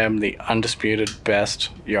Can Jam the undisputed best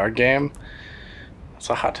yard game, that's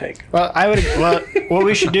a hot take. well. What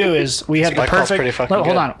we should do is we have the Spike ball's perfect. pretty fucking Hold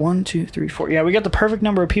good. on, 1, 2, 3, 4. Yeah, we got the perfect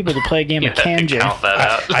number of people to play a game of Can Jam. Count that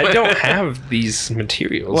out. I don't have these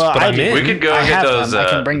materials, Well, but I I'm do. in. We could go I and get have those them. I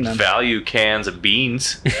can bring them. value cans of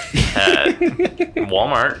beans at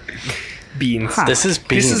Walmart. beans. This is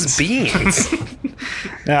beans. This is beans.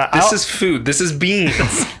 Yeah, This is food. This is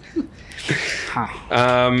beans.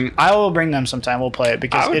 I will bring them sometime. We'll play it I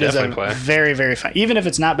because would it is a definitely play. very, very fun. Even if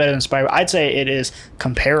it's not better than Spike, I'd say it is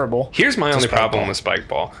comparable. Here's my only Spike problem ball. with Spike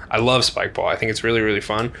Ball. I love Spike Ball. I think it's really, really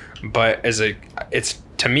fun. But it's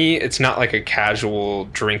to me, it's not like a casual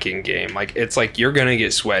drinking game. Like, it's like you're gonna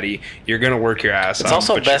get sweaty, you're gonna work your ass It's off,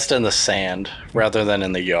 also but best in the sand rather than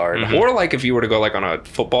in the yard. or like if you were to go like on a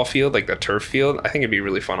football field, like the turf field, I think it'd be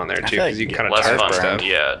really fun on there too, feel like because you you can kind Less of turf fun. stuff.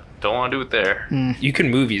 Yeah, don't want to do it there. You can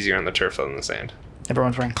move easier on the turf than the sand.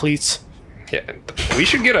 Everyone's wearing cleats. Yeah,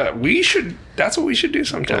 that's what we should do Get a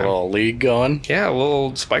sometime. little league going. Yeah, a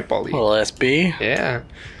little spike ball league. A little SB. Yeah.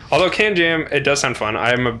 Although Can Jam, it does sound fun.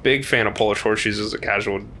 I'm a big fan of Polish Horseshoes as a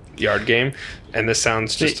casual yard game, and this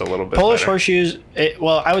sounds just a little bit Polish better. Horseshoes.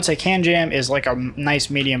 I would say Can Jam is like a nice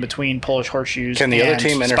medium between Polish Horseshoes. Can the other and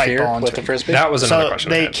team spike interfere ball and with the swing. frisbee? That was another So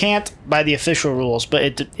question. I they had. can't by the official rules,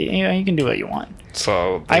 but you can do what you want.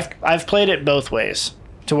 So I've played it both ways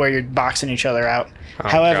to where you're boxing each other out. Oh,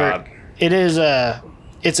 However, God. it is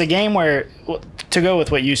it's a game where, to go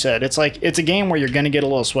with what you said, it's a game where you're going to get a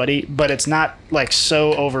little sweaty, but it's not like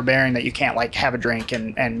so overbearing that you can't like have a drink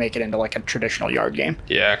and make it into like a traditional yard game.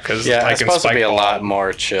 yeah, because Yeah, like it's in supposed to spike be a ball, lot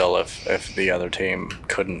more chill if the other team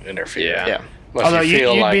couldn't interfere. Yeah. Unless Although you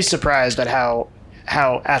feel you'd like be surprised at how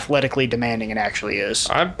athletically demanding it actually is.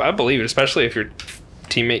 I believe it, especially if your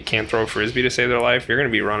teammate can't throw a frisbee to save their life. You're going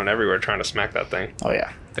to be running everywhere trying to smack that thing. Oh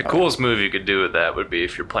yeah. The coolest move you could do with that would be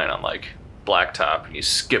if you're playing on like blacktop and you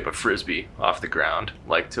skip a frisbee off the ground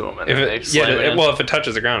like to them and If then they slam it in. well, if it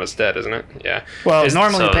touches the ground, it's dead, isn't it? Yeah. Well, Is-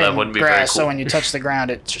 normally so you play that in wouldn't be very grass, so cool. when you touch the ground,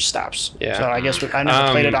 it just stops. Yeah. So I guess I've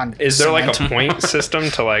never played it on. Is there like a cement. point system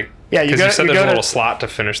to like? Yeah, you because go- you said you there's go a little to- slot to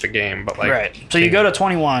finish the game, but like Right. So you go to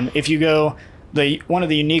 21. If you go, one of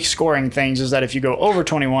the unique scoring things is that if you go over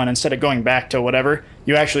 21, instead of going back to whatever,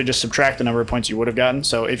 you actually just subtract the number of points you would have gotten.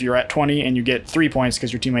 So if you're at 20 and you get 3 points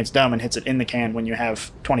because your teammate's dumb and hits it in the can when you have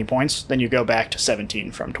 20 points, then you go back to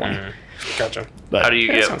 17 from 20. Gotcha. But How do you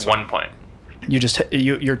Yeah, get sounds 1 point? you just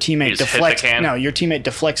your teammate You just hit the deflects. can? No, your teammate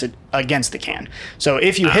deflects it against the can. So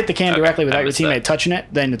if you hit the can okay. directly I without your missed teammate that. touching it,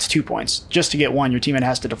 then it's 2 points. Just to get one, your teammate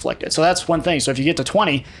has to deflect it. So that's one thing. So if you get to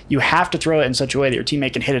 20, you have to throw it in such a way that your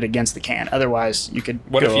teammate can hit it against the can. Otherwise, you could.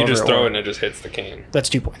 What go if you over just or throw it over. and it just hits the can? That's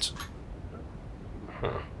 2 points.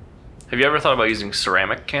 Have you ever thought about using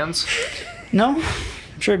ceramic cans? No,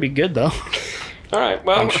 I'm sure it'd be good though. All right.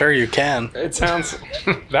 Well, I'm sure you can. it sounds.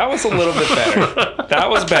 That was a little bit better. That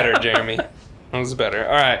was better, Jeremy. That was better.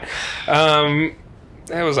 All right.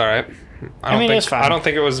 It was all right. I mean, think, it's fine. I don't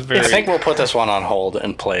think it was very. I think we'll put this one on hold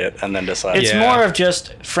and play it and then decide. It's Yeah. more of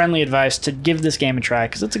just friendly advice to give this game a try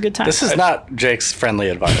because it's a good time. This is not Jake's friendly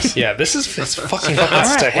advice. Yeah, this is it's fucking. all All right.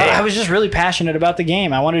 stick Well, with it. I was just really passionate about the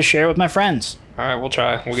game. I wanted to share it with my friends. right, we'll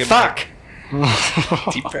try. We'll get Fuck.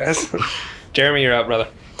 back. Deep breath. Jeremy, you're up, brother.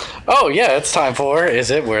 Oh, yeah, it's time for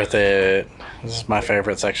Is It Worth It? This is my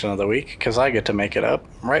favorite section of the week because I get to make it up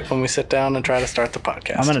right when we sit down and try to start the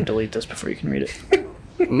podcast. I'm gonna delete this before you can read it.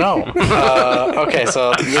 No. Okay,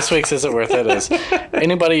 so this week's Is It Worth It is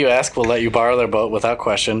anybody you ask will let you borrow their boat without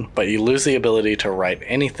question, but you lose the ability to write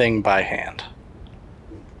anything by hand.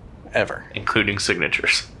 Ever. Including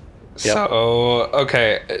signatures. Yep. So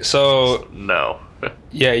okay, so No.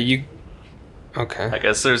 yeah, you. Okay. I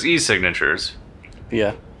guess there's e-signatures,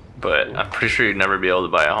 Yeah. but I'm pretty sure you'd never be able to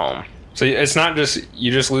buy a home. So it's not just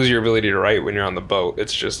you just lose your ability to write when you're on the boat.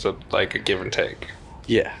 It's just like a give and take.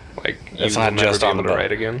 Yeah. Like It's you not will never just be on the able to boat.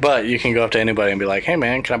 write again. But you can go up to anybody and be like, hey,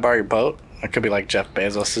 man, can I borrow your boat? It could be like Jeff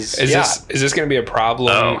Bezos's yacht. Is this going to be a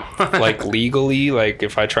problem Oh. like legally, like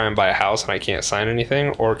if I try and buy a house and I can't sign anything,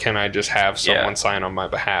 or can I just have someone Yeah. sign on my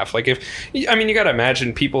behalf? Like if I mean you got to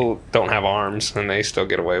imagine people don't have arms and they still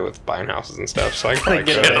get away with buying houses and stuff. So I can probably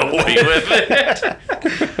Get go- Get away with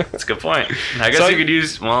it. That's a good point. I guess So- you could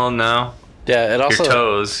use, well, no, Yeah, it also. your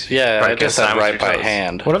toes. Yeah, Probably I just can't said sign with right your by toes.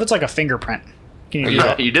 hand. What if it's like a fingerprint? Can you do Yeah,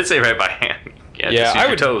 that? you did say right by hand. Yeah, Yeah, just use I your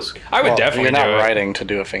would. toes. I would Well, definitely You're not do it. writing to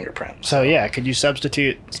do a fingerprint. So yeah, could you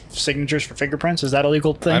substitute signatures for fingerprints? Is that a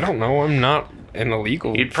legal thing? I don't know. I'm not an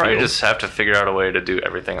illegal. You'd probably field. just have to figure out a way to do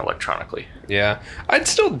everything electronically. Yeah, I'd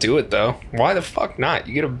still do it though. Why the fuck not?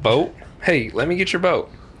 You get a boat. Hey, let me get your boat.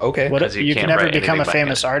 Okay. What if Because you you can can't never write become a anything by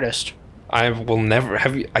famous artist? I will never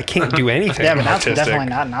have. I can't do anything. Yeah, but that's artistic. definitely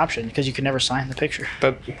not an option because you can never sign the picture.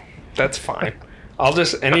 That's fine. I'll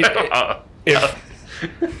just if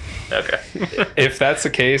Okay. if that's the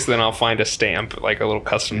case, then I'll find a stamp, like a little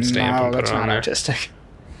custom stamp, No, and put that's it on not there. artistic.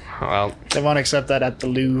 Well, They won't accept that at the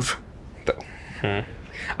Louvre. I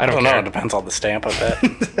I don't don't know. It care. depends on the stamp, I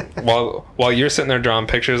bet. While you're sitting there drawing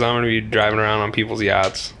pictures, I'm gonna be driving around on people's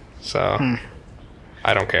yachts. So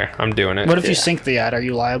I don't care. I'm doing it. What if you Yeah. sink the yacht? Are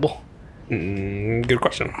you liable? Good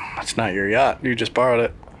question. It's not your yacht. You just borrowed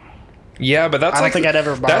it. Yeah, but that's I don't like think I'd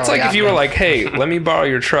ever borrow that's a like if yacht you were then. like, "Hey, let me borrow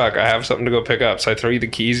your truck. I have something to go pick up." So I throw you the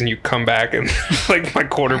keys, and you come back, and like my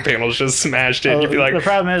quarter panel's just smashed in. You'd be like, the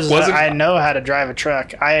problem is that "Wasn't I know how to drive a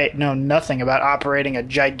truck. I know nothing about operating a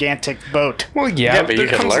gigantic boat. well, yeah, Yeah, but you there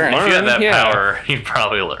can comes learn. If you had that yeah. power, you'd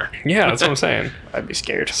probably learn. Yeah, that's what I'm saying. I'd be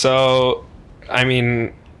scared. So, I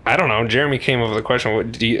mean, I don't know. Jeremy came up with a question.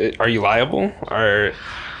 Are you liable, or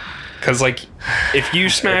because like if you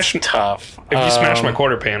smash Tough. if you smash my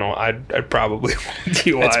quarter panel, I'd probably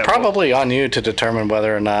be liable. It's probably on you to determine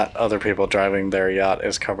whether or not other people driving their yacht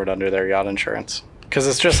is covered under their yacht insurance. Because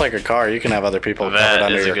it's just like a car. You can have other people That covered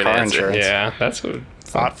under is a your good car answer. insurance. Yeah, that's what.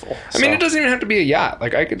 Thoughtful. I mean, So- it doesn't even have to be a yacht.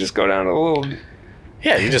 Like I could just go down to a little.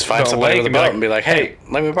 Yeah, you just find The somebody lake with a and be boat like, and be like, hey,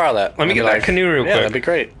 let me borrow that. let me And get be that canoe real yeah, quick." that'd be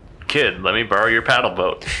great. Kid, let me borrow your paddle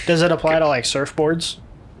boat. Does it apply to like surfboards?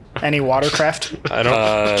 Any watercraft? I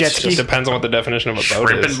don't. Jet it's ski? It depends on what the definition of a boat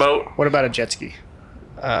Shrimping is. boat? What about a jet ski?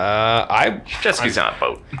 Jet ski's not a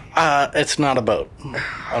boat. It's not a boat,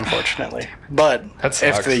 unfortunately. But That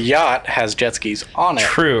sucks. if the yacht has jet skis on it,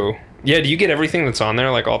 True. Yeah. Do you get everything that's on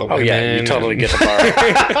there, like all the oh women? yeah, you totally get to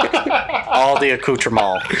borrow all the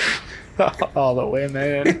accoutrement. All the way,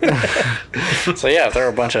 man. So yeah, if there are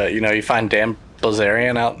a bunch of, you find Dan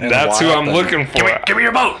Bilzerian out in That's the who wild, I'm then looking for. Give me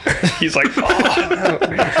your boat. He's like, oh.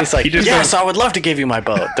 He's like, He just yes, I would love to give you my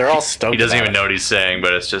boat. They're all stoked. He doesn't about even it. know what he's saying,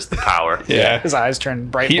 but it's just the power. Yeah. His eyes turn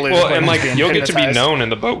bright blue. Well, when and he's like being you'll get to be hypnotized. known in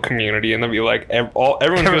the boat community, and they'll be like,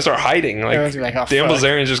 everyone's gonna start hiding. Like, Everyone's gonna be like, oh, Dan fuck.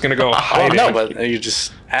 Bilzerian's just gonna go Oh hiding. no, but you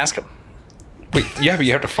just ask him. Wait, yeah, but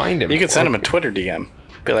you have to find him. You could send him a Twitter DM.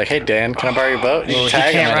 Be like, hey Dan, can I borrow your boat? You He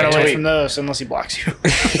tag him can't in run a away tweet. from those unless he blocks you.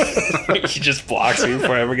 He just blocks me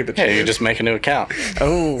before I ever get the Yeah, chance. you just make a new account.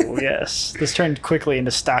 Oh, yes. This turned quickly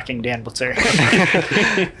into stalking Dan Blitzer.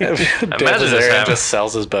 Dan Imagine this Bilzerian happen. just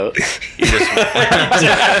sells his boat. He just,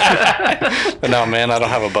 But no, man, I don't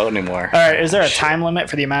have a boat anymore. All right, is there a time limit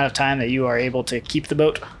for the amount of time that you are able to keep the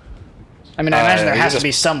boat? I mean, I imagine there you has to just-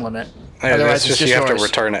 be some limit. Yeah, Otherwise, that's it's just you have to yours.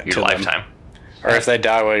 return it your to them. lifetime. Or if they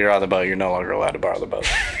die while you're on the boat, you're no longer allowed to borrow the boat.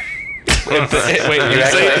 Wait, you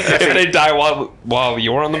say if they die while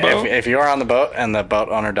you're on the boat? If you're on the boat and the boat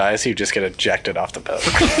owner dies, you just get ejected off the boat.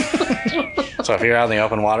 So if you're out in the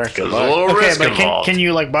open water, good There's a luck. little Okay, risk but involved. can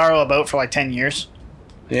you like borrow a boat for like 10 years?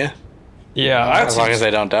 Yeah, Yeah, as long as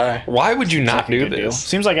they don't die. why would you not do Good deal. this?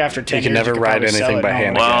 Seems like after 10 You can years, never could ride probably sell anything it by and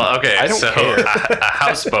hand all. Well, okay, I don't so care. a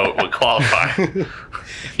houseboat would qualify.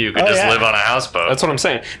 You could Oh, just yeah. live on a houseboat. That's what I'm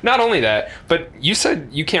saying. Not only that, but you said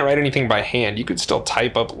you can't write anything by hand. You could still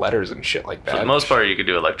type up letters and shit like For that. the most part, you could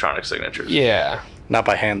do electronic signatures. Yeah. Not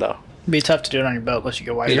by hand though. It'd be tough to do it on your boat unless you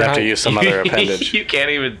go white. You You're have to not- use some other appendage. You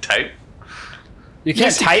can't even type. You can't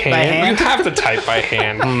Yes, you type by can. hand. You have to type by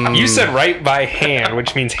hand. You said write by hand,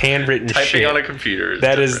 which means handwritten Typing shit. on a computer.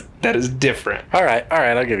 That is different. different. All right,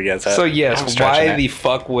 I'll give you guys that. So I'm yes, stretching why it. the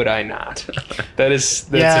fuck would I not? That's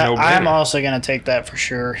Yeah, a no-brainer. I'm also gonna take that for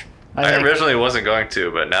sure. I think originally wasn't going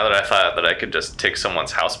to, but now that I thought that I could just take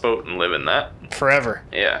someone's houseboat and live in that, forever.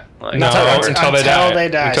 yeah. Like, No, until they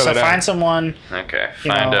die. Until So they die. find someone. Okay,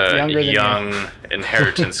 You find know, a younger than you. young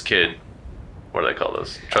inheritance kid. What do they call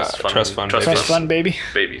those? Trust fund. trust fund Trust babies. fund, baby.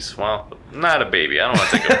 babies. Well, not a baby. I don't want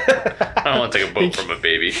to take a. I don't want to take a boat from a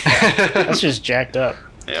baby. That's just jacked up.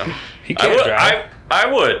 Yeah. He I can't would. drive. I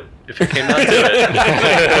would if it came down to it.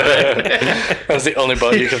 That was the only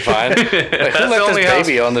boat you could find. Like, who That's the left only this house-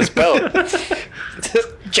 baby on this boat?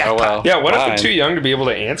 Jackpot. Oh well. Yeah, what if fine. they're too young to be able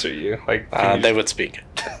to answer you? Like, They would speak.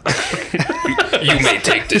 you may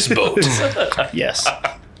take this boat. Yes.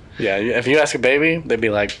 Yeah, if you ask a baby, they'd be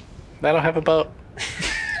like, "I don't have a boat."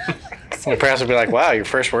 Your parents would be like, "Wow, your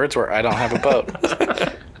first words were, I don't have a boat."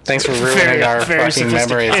 Thanks for ruining Very- our very fucking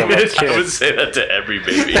memories of our I would kids. say that to every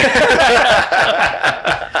baby.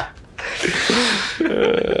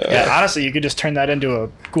 Yeah. Honestly, you could just turn that into a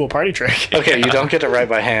cool party trick. Okay, you don't get to write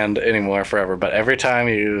by hand anymore forever, but every time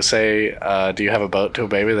you say, "Do you have a boat?" to a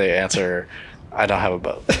baby, they answer, "I don't have a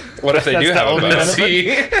boat." What if they That's do the have a only boat? benefit.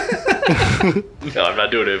 See? No, I'm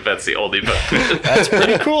not doing it if that's the only boat. That's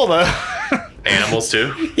pretty cool, though. Animals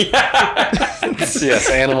too. Yes,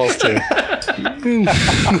 animals too.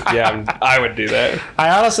 Yeah, I would do that. I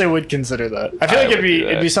honestly would consider that. I feel like would it'd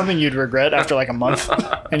do be that. something you'd regret after like a month,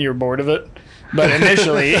 and you're bored of it. But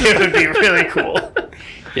initially, it would be really cool.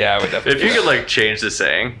 Yeah, I would definitely. If you could like change the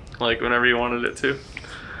saying, like whenever you wanted it to.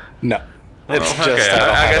 No, it's Well, just. okay, don't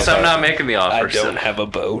I have guess a I'm boat. not making the offer. I don't have a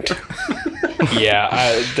boat.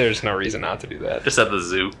 Yeah, there's no reason not to do that. Just at the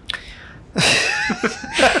zoo.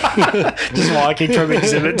 Just walking from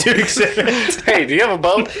exhibit to exhibit. Hey, do you have a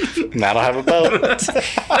boat? No, I don't have a boat.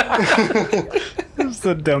 It's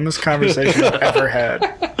the dumbest conversation I've ever had.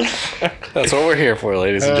 That's what we're here for,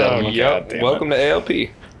 ladies and gentlemen. Yep. Welcome to ALP.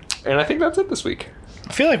 And I think that's it this week.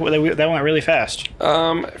 I feel like that went really fast.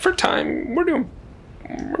 For time, we're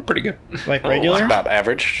pretty good. Like regular? About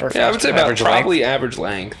average. Or Yeah, I would say about Average probably average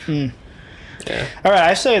length. Yeah. All right,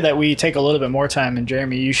 I say that we take a little bit more time, and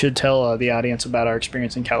Jeremy, you should tell the audience about our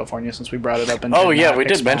experience in California since we brought it up. And Oh, yeah, we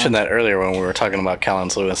did mention that earlier when we were talking about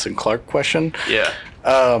Callens, Lewis, and Clark question. Yeah.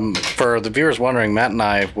 For the viewers wondering, Matt and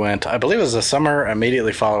I went, I believe it was the summer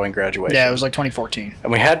immediately following graduation. Yeah, it was like 2014.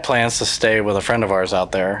 And we had plans to stay with a friend of ours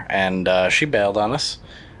out there, and she bailed on us,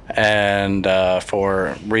 and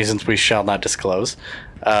for reasons we shall not disclose.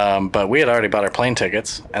 But we had already bought our plane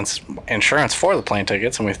tickets and insurance for the plane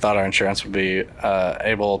tickets, and we thought our insurance would be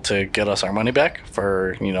able to get us our money back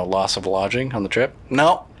for, loss of lodging on the trip.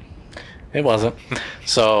 No, it wasn't.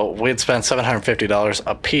 So we had spent $750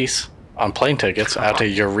 a piece on plane tickets out to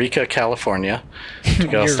Eureka, California to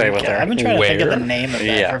go stay with her. I've been trying to think of Where? the name of that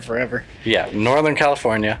Yeah. for forever. Yeah, Northern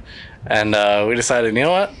California. And we decided, you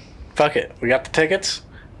know what? Fuck it. We got the tickets.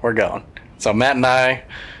 We're going. So Matt and I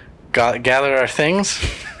gathered our things,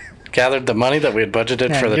 gathered the money that we had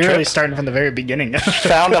budgeted for the you're trip, really starting from the very beginning.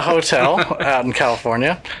 found a hotel out in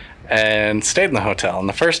California, and stayed in the hotel. And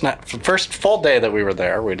the first full day that we were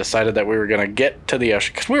there, we decided that we were going to get to the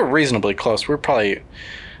ocean because we were reasonably close. We were probably,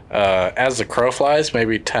 as the crow flies,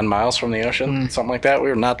 maybe 10 miles from the ocean, something like that. We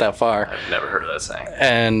were not that far. I've never heard of that saying.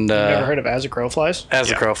 And Never heard of As a Crow Flies? as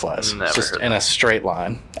the Yeah. crow flies, Never just heard in a straight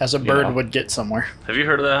line. As a bird know. would get somewhere. Have you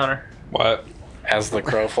heard of that, Hunter? What? As the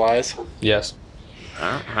crow flies. Yes.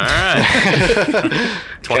 All right.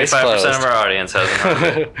 25% of our audience hasn't heard of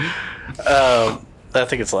it. I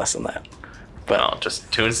think it's less than that. Well, just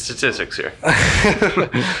doing statistics here.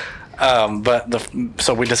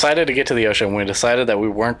 So we decided to get to the ocean. We decided that we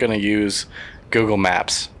weren't going to use Google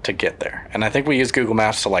Maps to get there. And I think we used Google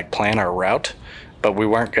Maps to plan our route, but we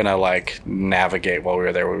weren't going to navigate while we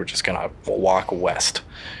were there. We were just going to walk west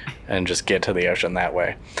and just get to the ocean that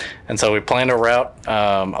way. And so we planned a route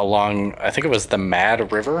along, I think it was the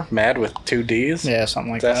Mad River, Mad with 2 Ds. Yeah,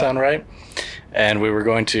 something like Does that that. sound right? And we were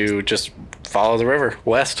going to just follow the river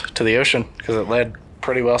west to the ocean because it led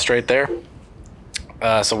pretty well straight there.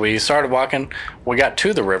 So we started walking. We got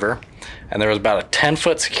to the river, and there was about a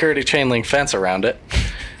 10-foot security chain link fence around it,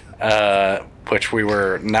 which we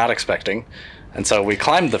were not expecting. And so we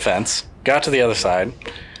climbed the fence, got to the other side,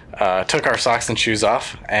 took our socks and shoes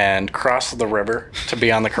off, and crossed the river to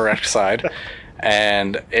be on the correct side.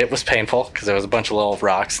 And it was painful because there was a bunch of little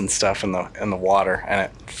rocks and stuff in the water, and it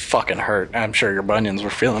fucking hurt. I'm sure your bunions were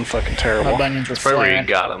feeling fucking terrible. My bunions were Probably where flying. you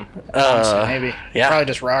got them. Honestly, maybe. yeah. Probably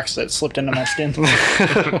just rocks that slipped into my skin.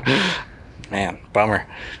 Man, bummer.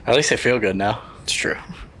 At least they feel good now. It's true.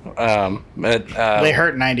 They They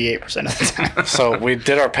hurt 98% of the time. So we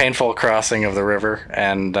did our painful crossing of the river,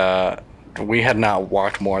 and we had not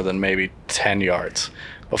walked more than maybe 10 yards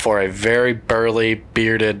before a very burly,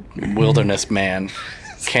 bearded wilderness man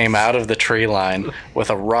came out of the tree line with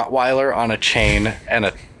a Rottweiler on a chain and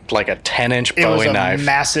a 10-inch It was Bowie a knife.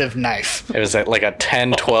 massive knife. It was like a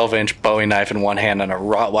 10, 12-inch Bowie knife in one hand and a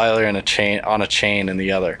Rottweiler and on a chain in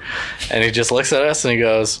the other. And he just looks at us and he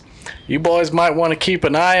goes, "You boys might want to keep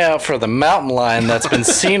an eye out for the mountain lion that's been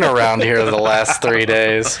seen around here the last 3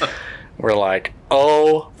 days." We're like,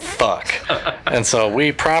 oh, fuck. And so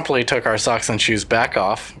we promptly took our socks and shoes back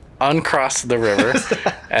off, uncrossed the river,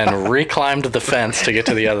 and reclimbed the fence to get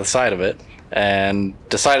to the other side of it, and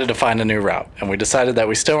decided to find a new route. And we decided that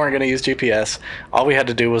we still weren't going to use GPS. All we had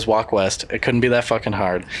to do was walk west. It couldn't be that fucking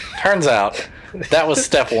hard. Turns out that was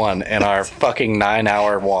step 1 in our fucking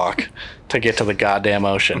 9-hour walk to get to the goddamn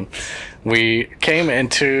ocean. We came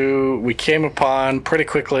upon pretty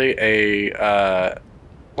quickly a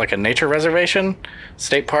nature reservation,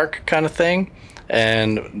 state park kind of thing.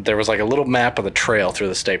 And there was a little map of the trail through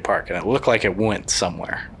the state park, and it looked like it went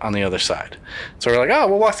somewhere on the other side. So we're like, oh,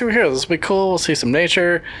 we'll walk through here. This will be cool. We'll see some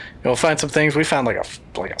nature. We'll find some things. We found like a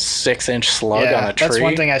 6-inch slug on a tree. That's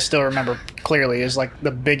one thing I still remember clearly is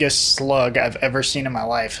the biggest slug I've ever seen in my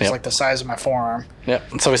life. It's Yep. the size of my forearm.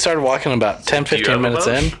 Yep. And so we started walking about 10, Do you 15 have a minutes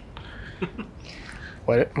boat? in.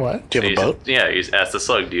 What? Do you have a boat? Yeah, you asked the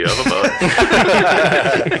slug, do you have a boat?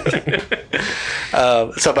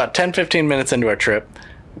 So about 10, 15 minutes into our trip,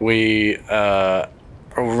 we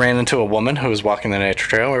ran into a woman who was walking the nature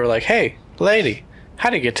trail. We were like, "Hey, lady, how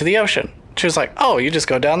do you get to the ocean?" She was like, "Oh, you just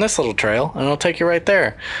go down this little trail, and it'll take you right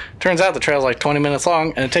there." Turns out the trail's 20 minutes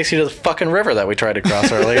long, and it takes you to the fucking river that we tried to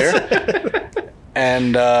cross earlier.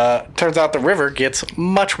 And turns out the river gets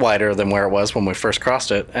much wider than where it was when we first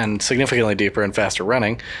crossed it, and significantly deeper and faster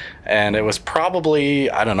running. And it was probably,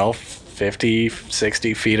 I don't know, 50,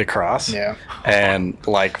 60 feet across. Yeah. And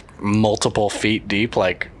like multiple feet deep,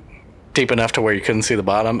 like deep enough to where you couldn't see the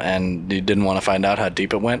bottom and you didn't want to find out how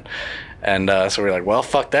deep it went. And so we were like, well,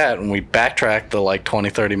 fuck that. And we backtracked the like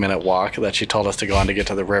 20, 30 minute walk that she told us to go on to get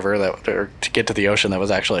to the river, or to get to the ocean that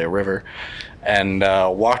was actually a river. And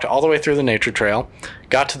walked all the way through the nature trail,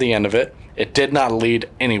 got to the end of it. It did not lead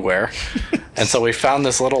anywhere. And so we found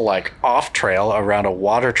this little like off trail around a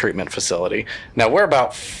water treatment facility. Now we're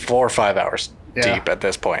about 4 or 5 hours deep at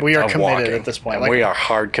this point. We are of committed walking. at this point. And Like, we are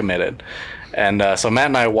hard committed. And so Matt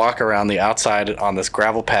and I walk around the outside on this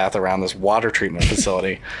gravel path around this water treatment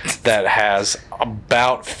facility that has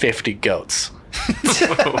about 50 goats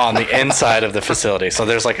on the inside of the facility. So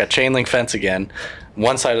there's like a chain link fence again.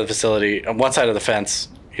 One side of the fence,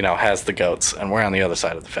 has the goats, and we're on the other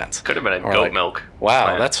side of the fence. Could have been a We're goat like, milk. Wow,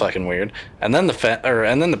 plant. that's fucking weird. And then the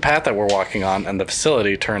path that we're walking on and the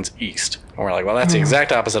facility turns east. And we're like, well, that's the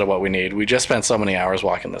exact opposite of what we need. We just spent so many hours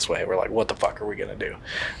walking this way. We're like, what the fuck are we gonna do?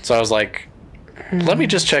 So I was like, let me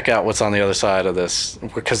just check out what's on the other side of this,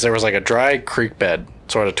 because there was like a dry creek bed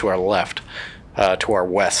sort of to our left, to our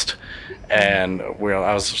west, and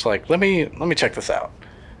I was just like, let me check this out.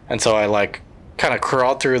 And so I like kind of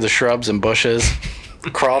crawled through the shrubs and bushes,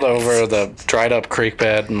 crawled over the dried up creek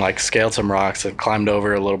bed and like scaled some rocks and climbed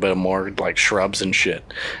over a little bit more like shrubs and shit.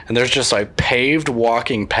 And there's just a paved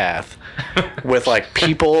walking path with like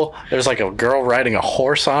people. There's like a girl riding a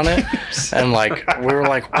horse on it, and like we were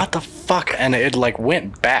like, what the fuck? And it like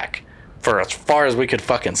went back for as far as we could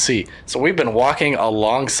fucking see. So we've been walking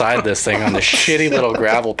alongside this thing on this shitty little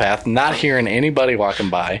gravel path, not hearing anybody walking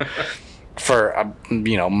by for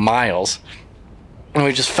miles. And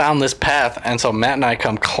we just found this path, and so Matt and I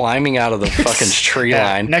come climbing out of the fucking tree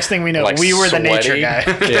line. Next thing we know, like, we were the nature sweaty.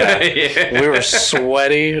 guy. Yeah. We were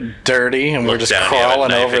sweaty, dirty, and we're just down, you have a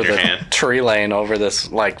crawling knife over in your the hand. tree lane over this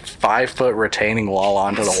like 5-foot retaining wall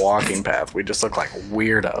onto the walking path. We just look like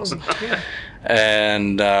weirdos.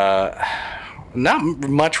 And not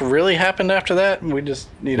much really happened after that. We just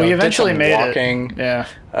We eventually did some made walking. it.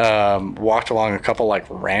 Yeah. Walked along a couple like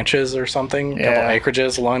ranches or something, a Yeah. couple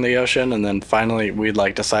acreages along the ocean, and then finally we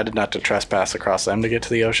like decided not to trespass across them to get to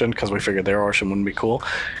the ocean because we figured their ocean wouldn't be cool.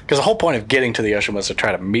 Because the whole point of getting to the ocean was to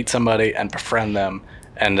try to meet somebody and befriend them,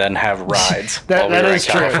 and then have rides. while we That were in is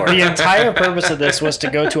true. California. The entire purpose of this was to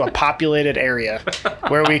go to a populated area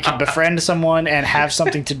where we could befriend someone and have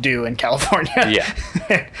something to do in California.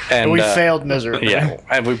 Yeah. And we failed miserably. Yeah,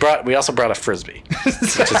 and we also brought a frisbee,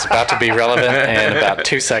 which is about to be relevant in about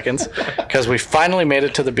 2 seconds, because we finally made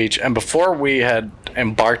it to the beach. And before we had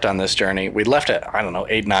embarked on this journey, we left at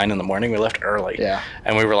 8, 9 in the morning. We left early. Yeah.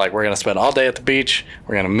 And we were like, we're gonna spend all day at the beach.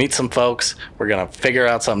 We're gonna meet some folks. We're gonna figure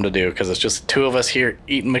out something to do because it's just 2 of us here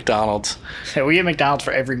eating McDonald's. Yeah, we ate McDonald's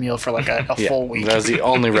for every meal for like a full week. That was the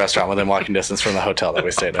only restaurant within walking distance from the hotel that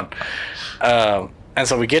we stayed in. And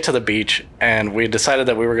so we get to the beach, and we decided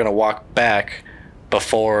that we were going to walk back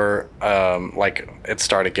before it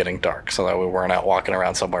started getting dark, so that we weren't out walking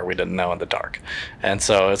around somewhere we didn't know in the dark. And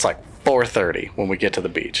so it's like 4:30 when we get to the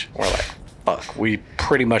beach. We're like, fuck, we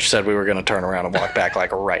pretty much said we were going to turn around and walk back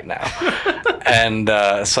like right now. And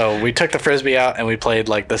so we took the frisbee out and we played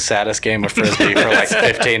like the saddest game of frisbee for like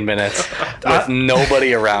 15 minutes with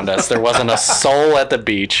nobody around us. There wasn't a soul at the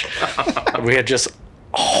beach. We had just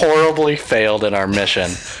horribly failed in our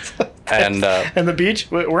mission. And the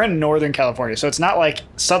beach, we're in Northern California, so it's not like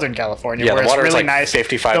Southern California Yeah, where the it's water was really like nice.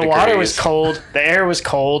 55 The water degrees. was cold. The air was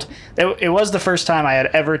cold. It was the first time I had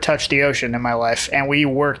ever touched the ocean in my life, and we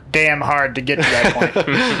worked damn hard to get to that point.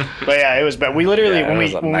 But yeah, it was bad. We literally, Yeah, it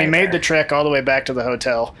was a when we made nightmare. the trek all the way back to the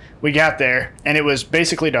hotel, we got there, and it was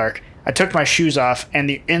basically dark. I took my shoes off, and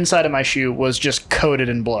the inside of my shoe was just coated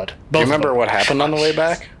in blood. do Both you of remember them. what happened on the way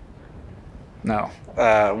back? No.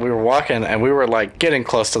 We were walking and we were like getting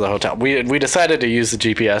close to the hotel. We decided to use the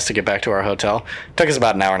GPS to get back to our hotel. Took us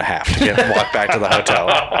about an hour and a half to walk back to the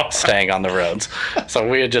hotel, staying on the roads. So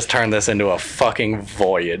we had just turned this into a fucking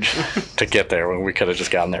voyage to get there when we could have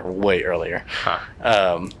just gotten there way earlier.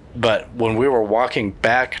 But when we were walking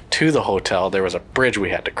back to the hotel, there was a bridge we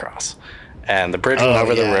had to cross. And the bridge went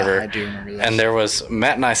over the river. I do remember this. And there was,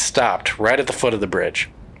 Matt and I stopped right at the foot of the bridge.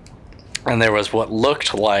 And there was what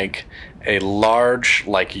looked like a large,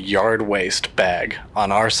 like, yard waste bag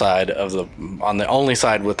on our side on the only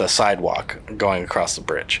side with a sidewalk going across the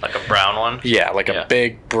bridge. Like a brown one? Yeah, like Yeah. a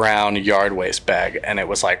big brown yard waste bag. And it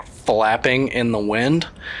was like flapping in the wind,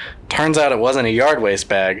 Turns out it wasn't a yard waste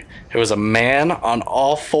bag. It was a man on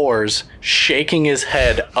all fours shaking his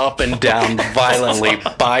head up and down violently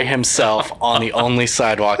by himself on the only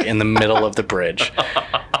sidewalk in the middle of the bridge.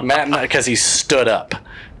 Matt, because he stood up.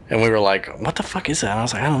 And we were like, what the fuck is that? And I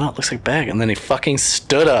was like, I don't know. It looks like a bag. And then he fucking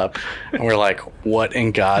stood up. And we're like, what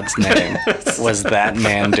in God's name was that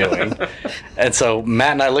man doing? And so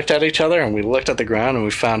Matt and I looked at each other and we looked at the ground and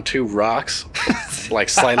we found 2 rocks, like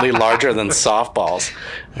slightly larger than softballs.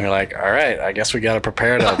 And we're like, all right, I guess we got to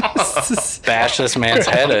prepare to bash this man's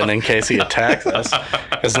head in case he attacks us.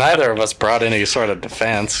 Because neither of us brought any sort of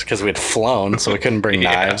defense because we had flown, so we couldn't bring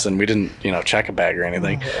knives and we didn't, check a bag or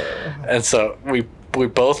anything. And so we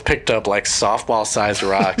both picked up like softball sized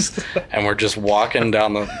rocks and we're just walking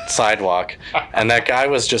down the sidewalk, and that guy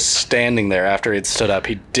was just standing there after he'd stood up.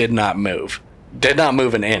 He did not move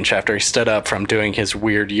an inch after he stood up from doing his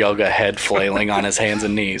weird yoga head flailing on his hands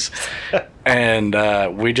and knees. And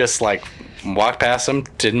we just like walked past him,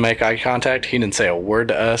 didn't make eye contact. He didn't say a word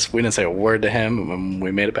to us. We didn't say a word to him. And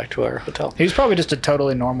we made it back to our hotel. He was probably just a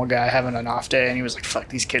totally normal guy having an off day, and he was like, fuck,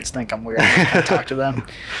 these kids think I'm weird. I can't talk to them.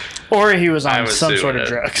 Or he was on some sort of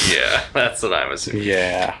drugs. Yeah, that's what I'm assuming.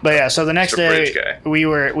 Yeah. But yeah, so the next day, guy.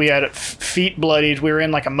 we had feet bloodied. We were in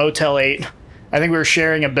like a Motel 8. I think we were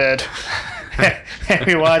sharing a bed. And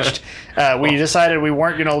we watched... we decided we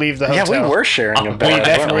weren't going to leave the hotel. Yeah, we were sharing a bed. We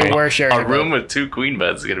definitely were sharing a room with 2 queen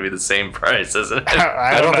beds is going to be the same price, isn't it?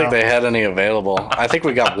 I don't think they had any available. I think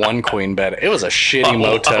we got 1 queen bed. It was a shitty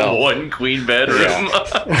motel. 1 queen bed room.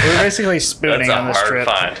 Yeah. We were basically spooning That's on a this hard trip.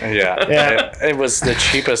 find. Yeah. It was the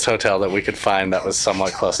cheapest hotel that we could find that was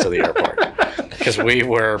somewhat close to the airport. Because we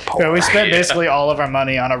were poor. Yeah, we spent basically all of our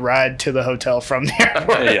money on a ride to the hotel from the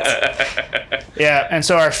airport. Yes. Yeah, and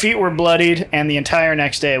so our feet were bloodied, and the entire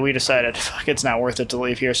next day we decided, fuck, it's not worth it to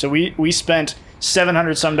leave here. So we spent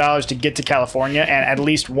 $700 some to get to California, and at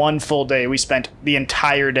least 1 full day we spent the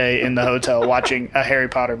entire day in the hotel watching a Harry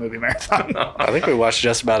Potter movie marathon. I think we watched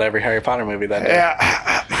just about every Harry Potter movie that day.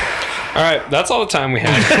 Yeah. All right, that's all the time we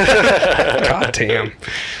have. God damn.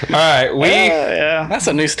 All right, Yeah. That's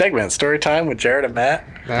a new segment, Story Time with Jared and Matt.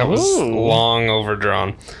 that was long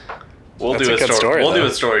overdrawn. We'll That's do a a good story. story, We'll do though.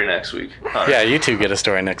 a story next week. Yeah, you 2 get a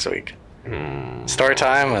story next week. Story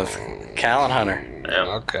Time with Cal and Hunter.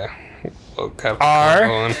 Yeah. Okay. We'll have to R.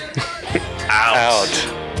 go on. Out.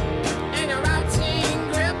 And a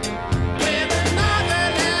writing grip with another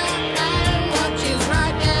left hand watches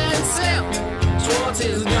right and slip. Schwartz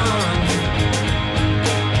is gone.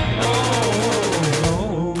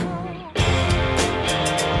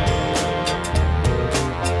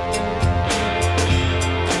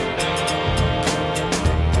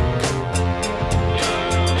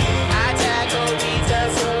 I tackle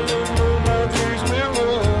Jesus on the mountains will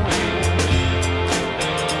roll.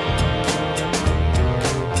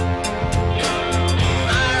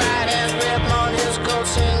 My right hand grip on his coat,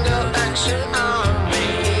 single action on me.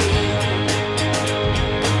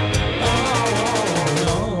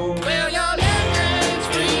 Well, your left hand's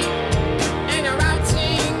free, and your right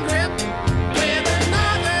grip with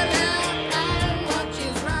another left hand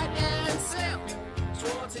watches right and slip.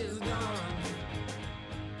 Schwartz is gone.